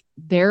parents. Like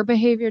their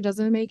behavior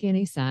doesn't make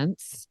any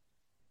sense.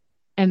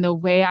 And the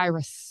way I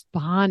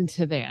respond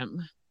to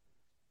them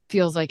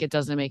feels like it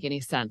doesn't make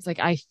any sense. Like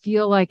I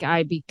feel like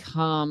I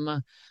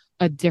become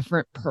a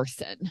different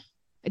person.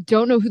 I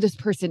don't know who this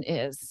person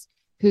is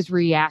who's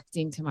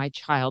reacting to my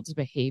child's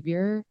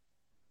behavior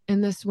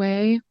in this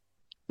way.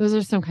 Those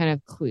are some kind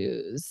of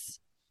clues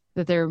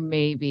that there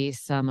may be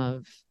some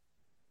of,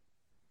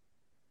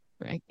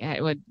 I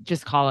would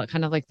just call it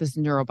kind of like this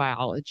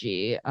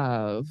neurobiology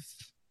of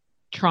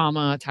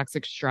trauma,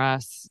 toxic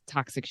stress,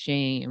 toxic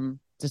shame,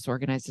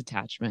 disorganized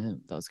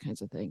attachment, those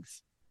kinds of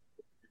things.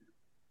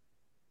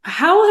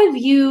 How have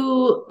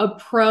you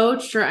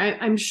approached, or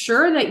I'm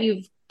sure that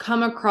you've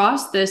come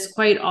across this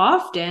quite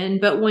often,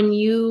 but when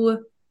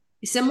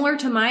similar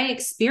to my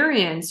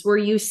experience, where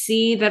you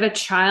see that a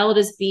child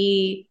is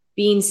being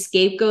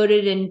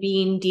scapegoated and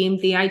being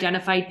deemed the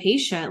identified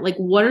patient, like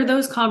what are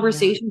those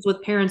conversations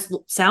with parents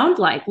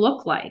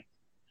look like?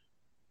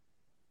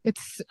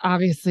 It's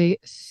obviously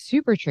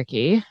super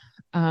tricky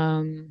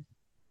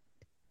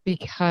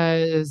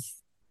because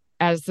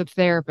as a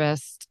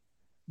therapist,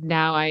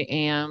 now I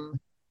am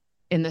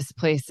in this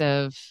place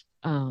of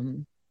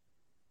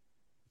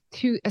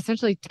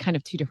essentially kind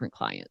of two different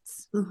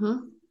clients. Mm-hmm.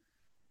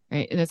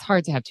 Right. And it's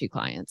hard to have two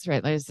clients,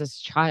 right? There's this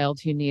child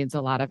who needs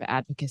a lot of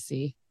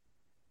advocacy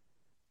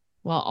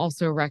while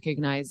also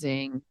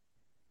recognizing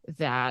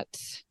that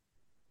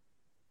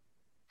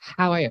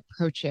how I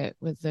approach it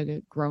with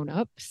the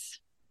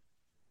grown-ups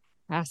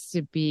has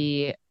to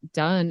be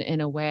done in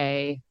a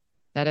way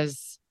that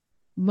is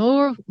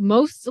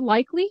most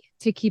likely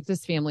to keep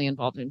this family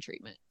involved in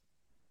treatment.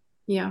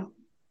 Yeah.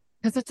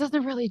 Because it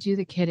doesn't really do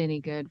the kid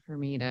any good for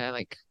me to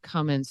like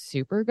come in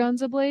super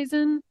guns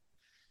ablazing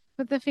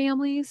with the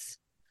families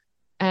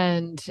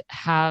and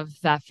have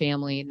that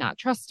family not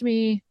trust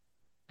me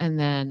and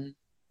then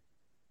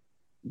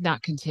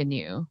not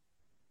continue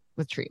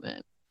with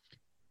treatment.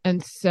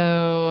 And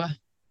so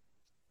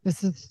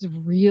this is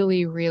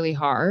really, really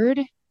hard.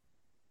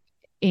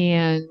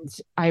 And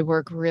I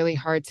work really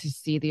hard to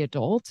see the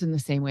adults in the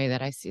same way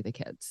that I see the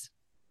kids.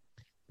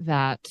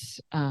 That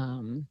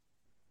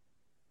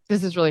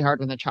this is really hard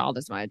when the child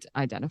is my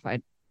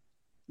identified,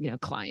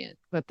 client,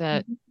 but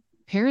that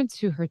parents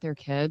who hurt their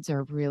kids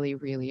are really,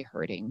 really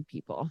hurting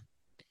people.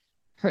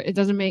 It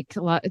doesn't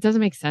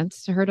make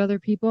sense to hurt other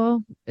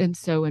people. And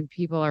so when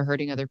people are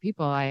hurting other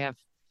people, I have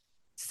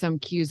some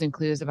cues and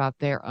clues about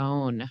their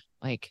own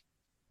like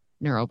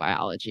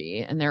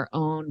neurobiology and their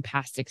own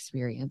past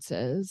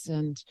experiences,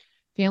 and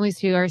families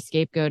who are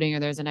scapegoating or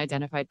there's an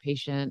identified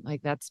patient,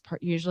 like that's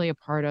usually a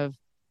part of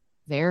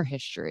their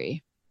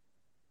history,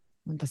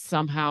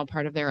 somehow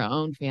part of their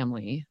own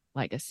family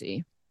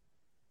legacy.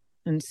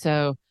 And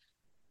so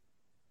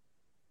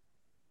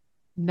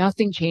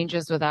nothing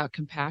changes without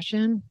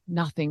compassion.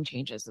 Nothing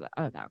changes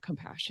without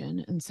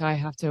compassion. And so I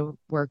have to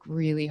work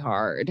really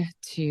hard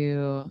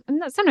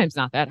and sometimes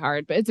not that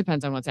hard, but it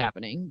depends on what's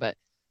happening. But,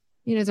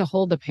 to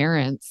hold the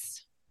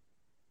parents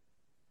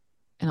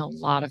and a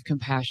lot of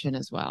compassion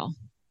as well.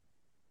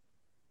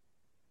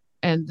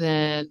 And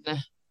then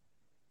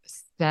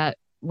I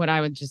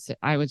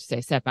would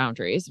say set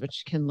boundaries,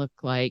 which can look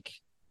like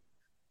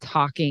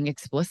talking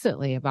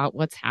explicitly about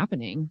what's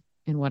happening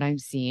and what I'm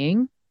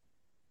seeing,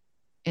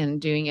 and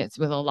doing it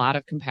with a lot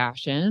of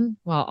compassion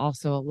while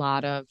also a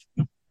lot of,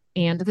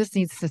 and this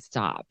needs to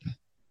stop.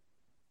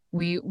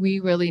 We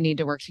really need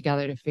to work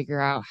together to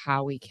figure out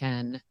how we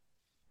can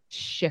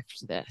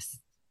shift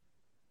this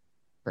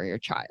for your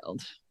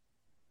child.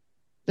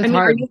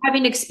 Are you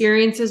having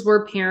experiences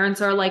where parents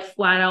are like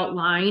flat out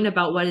lying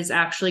about what is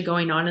actually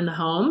going on in the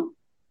home?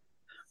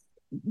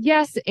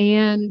 Yes.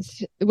 And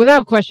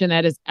without question,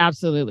 that is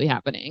absolutely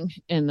happening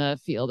in the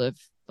field of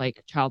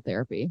like child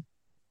therapy.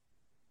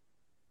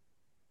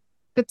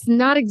 That's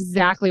not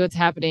exactly what's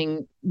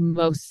happening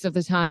most of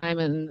the time.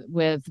 And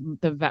with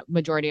the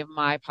majority of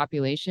my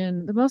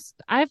population,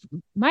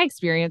 my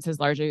experience has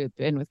largely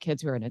been with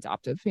kids who are in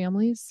adoptive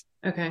families.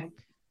 Okay.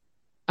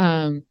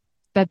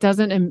 That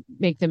doesn't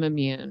make them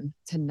immune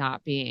to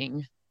not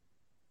being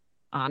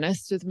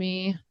honest with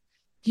me.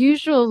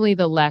 Usually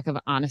the lack of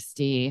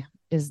honesty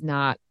is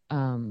not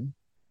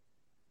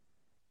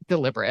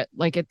deliberate.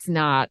 Like it's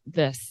not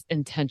this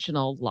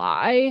intentional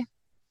lie,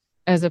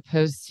 as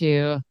opposed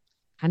to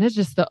kind of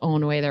just the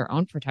own way their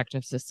own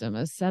protective system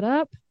is set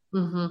up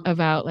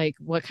about like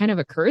what kind of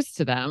occurs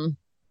to them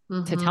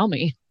to tell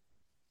me.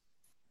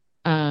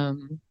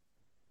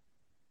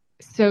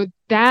 So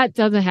that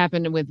doesn't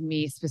happen with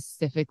me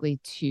specifically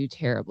too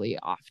terribly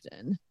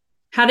often.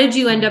 How did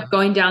you end up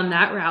going down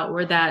that route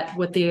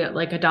with the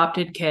like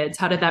adopted kids?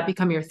 How did that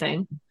become your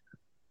thing?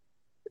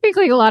 I think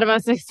like a lot of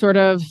us like sort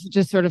of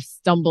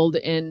stumbled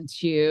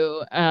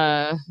into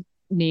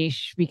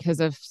niche because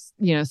of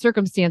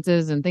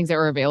circumstances and things that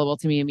were available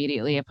to me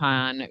immediately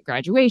upon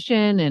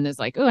graduation, and is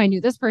like, oh, I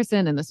knew this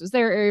person and this was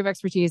their area of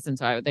expertise, and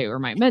so they were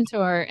my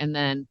mentor. And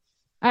then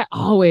I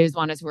always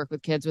wanted to work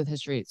with kids with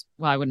histories.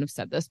 Well, I wouldn't have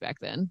said this back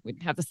then, we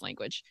didn't have this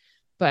language,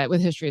 but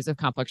with histories of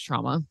complex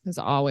trauma has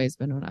always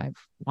been what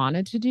I've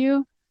wanted to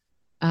do.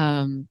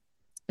 And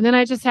then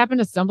I just happened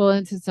to stumble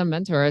into some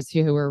mentors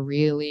who were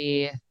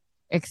really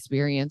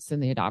experienced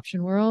in the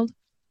adoption world.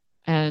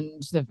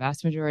 And the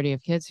vast majority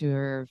of kids who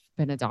have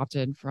been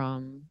adopted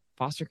from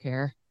foster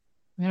care,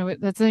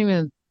 that's not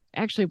even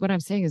actually what I'm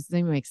saying is it doesn't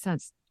even make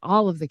sense.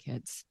 All of the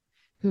kids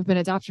who've been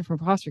adopted from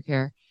foster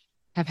care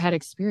have had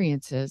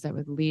experiences that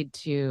would lead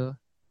to,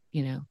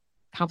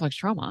 complex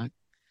trauma.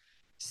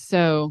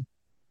 So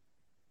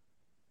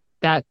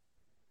that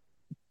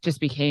just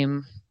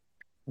became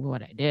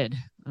what I did.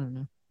 I don't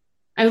know.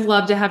 I would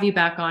love to have you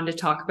back on to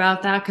talk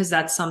about that, because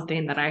that's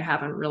something that I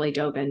haven't really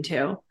dove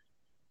into.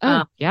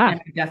 Yeah.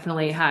 I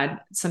definitely had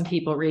some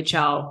people reach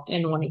out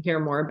and want to hear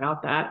more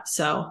about that.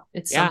 So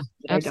it's something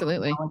that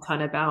absolutely. I don't know a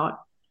ton about.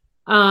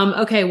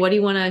 Okay. What do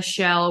you want to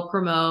shell,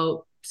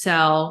 promote,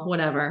 sell,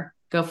 whatever?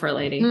 Go for it,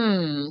 lady.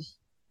 Well,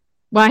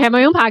 I have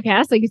my own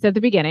podcast, like you said at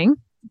the beginning,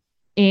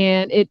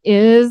 and it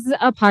is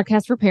a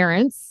podcast for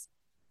parents.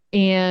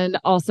 And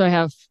also I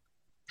have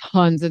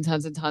tons and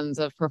tons and tons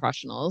of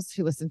professionals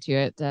who listen to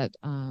it that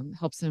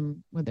helps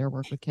them with their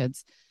work with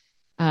kids.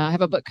 I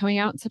have a book coming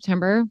out in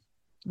September,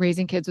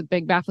 Raising Kids with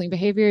Big Baffling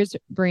Behaviors,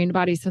 Brain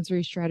Body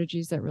Sensory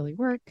Strategies That Really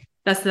Work.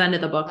 That's the end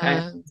of the book.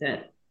 That's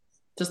it.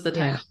 Just the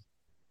title.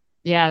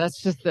 Yeah,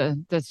 that's just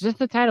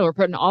the title. We're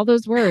putting all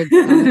those words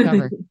on the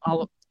cover.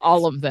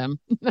 All of them.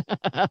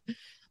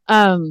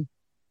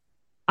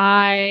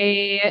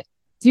 I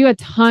do a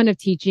ton of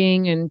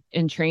teaching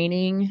and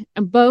training,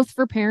 and both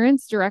for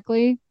parents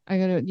directly. I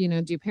go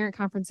to, do parent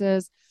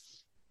conferences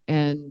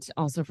and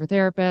also for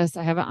therapists.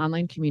 I have an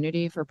online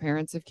community for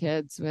parents of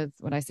kids with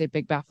what I say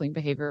big baffling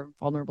behavior,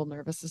 vulnerable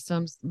nervous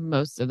systems.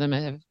 Most of them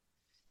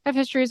have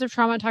histories of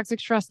trauma and toxic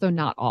stress, though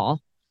not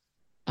all.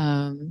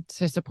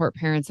 To support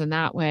parents in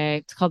that way.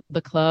 It's called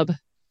The Club.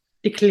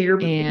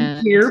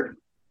 And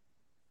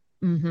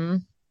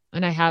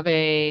I have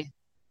a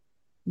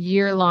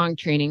year-long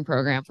training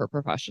program for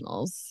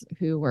professionals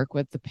who work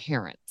with the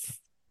parents.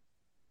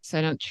 So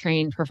I don't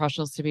train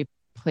professionals to be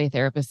play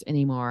therapists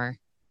anymore.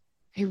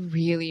 I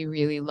really,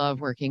 really love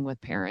working with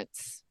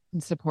parents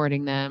and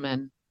supporting them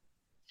and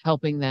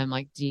helping them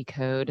like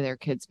decode their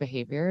kids'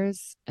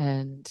 behaviors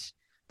and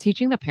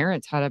teaching the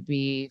parents how to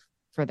be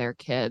for their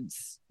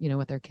kids,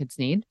 what their kids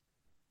need.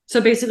 So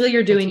basically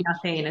you're doing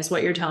nothing is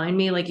what you're telling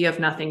me. Like you have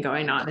nothing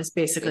going on is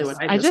basically what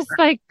I just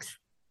like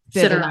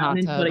sit in the hot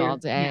tub all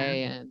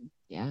day and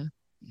yeah.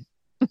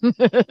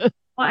 Well,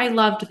 I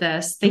loved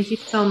this. Thank you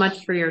so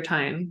much for your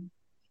time.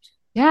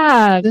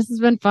 Yeah, this has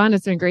been fun.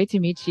 It's been great to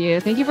meet you.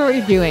 Thank you for what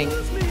you're doing.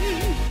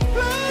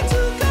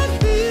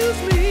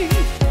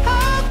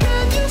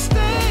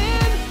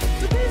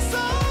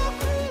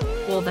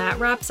 Well, that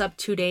wraps up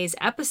today's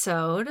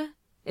episode.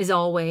 As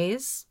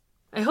always,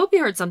 I hope you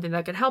heard something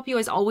that could help you.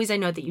 As always, I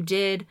know that you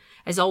did.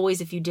 As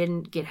always, if you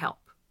didn't, get help.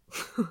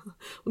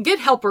 Get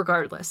help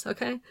regardless,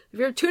 okay? If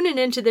you're tuning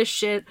into this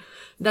shit,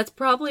 that's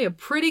probably a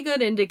pretty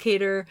good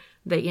indicator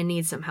that you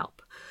need some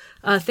help.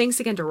 Thanks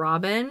again to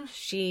Robyn.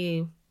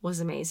 She was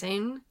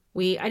amazing.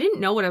 I didn't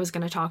know what I was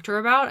going to talk to her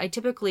about. I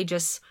typically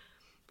just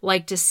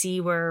like to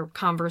see where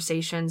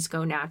conversations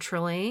go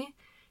naturally.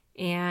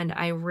 And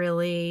I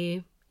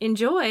really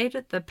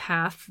enjoyed the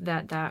path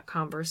that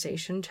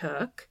conversation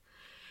took.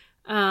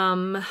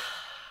 I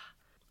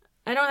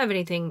don't have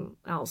anything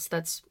else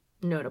that's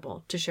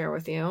notable to share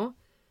with you.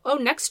 Oh,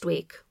 next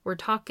week, we're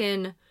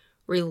talking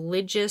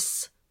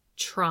religious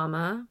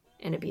trauma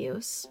and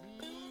abuse.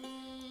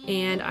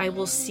 And I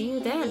will see you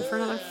then for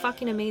another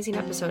fucking amazing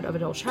episode of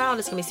Adult Child.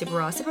 It's going to be super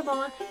raw, super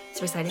raw,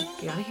 super exciting.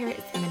 You're going to hear it.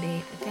 It's going to be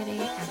a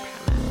goodie, I promise.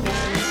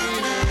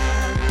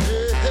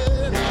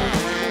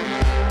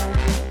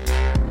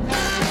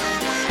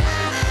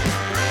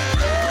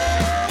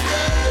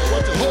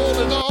 What you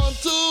holding on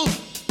to?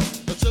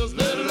 Just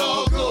let it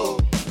all go.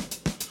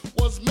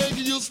 What's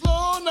making you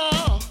slow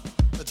now?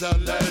 Just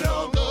let it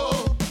all go.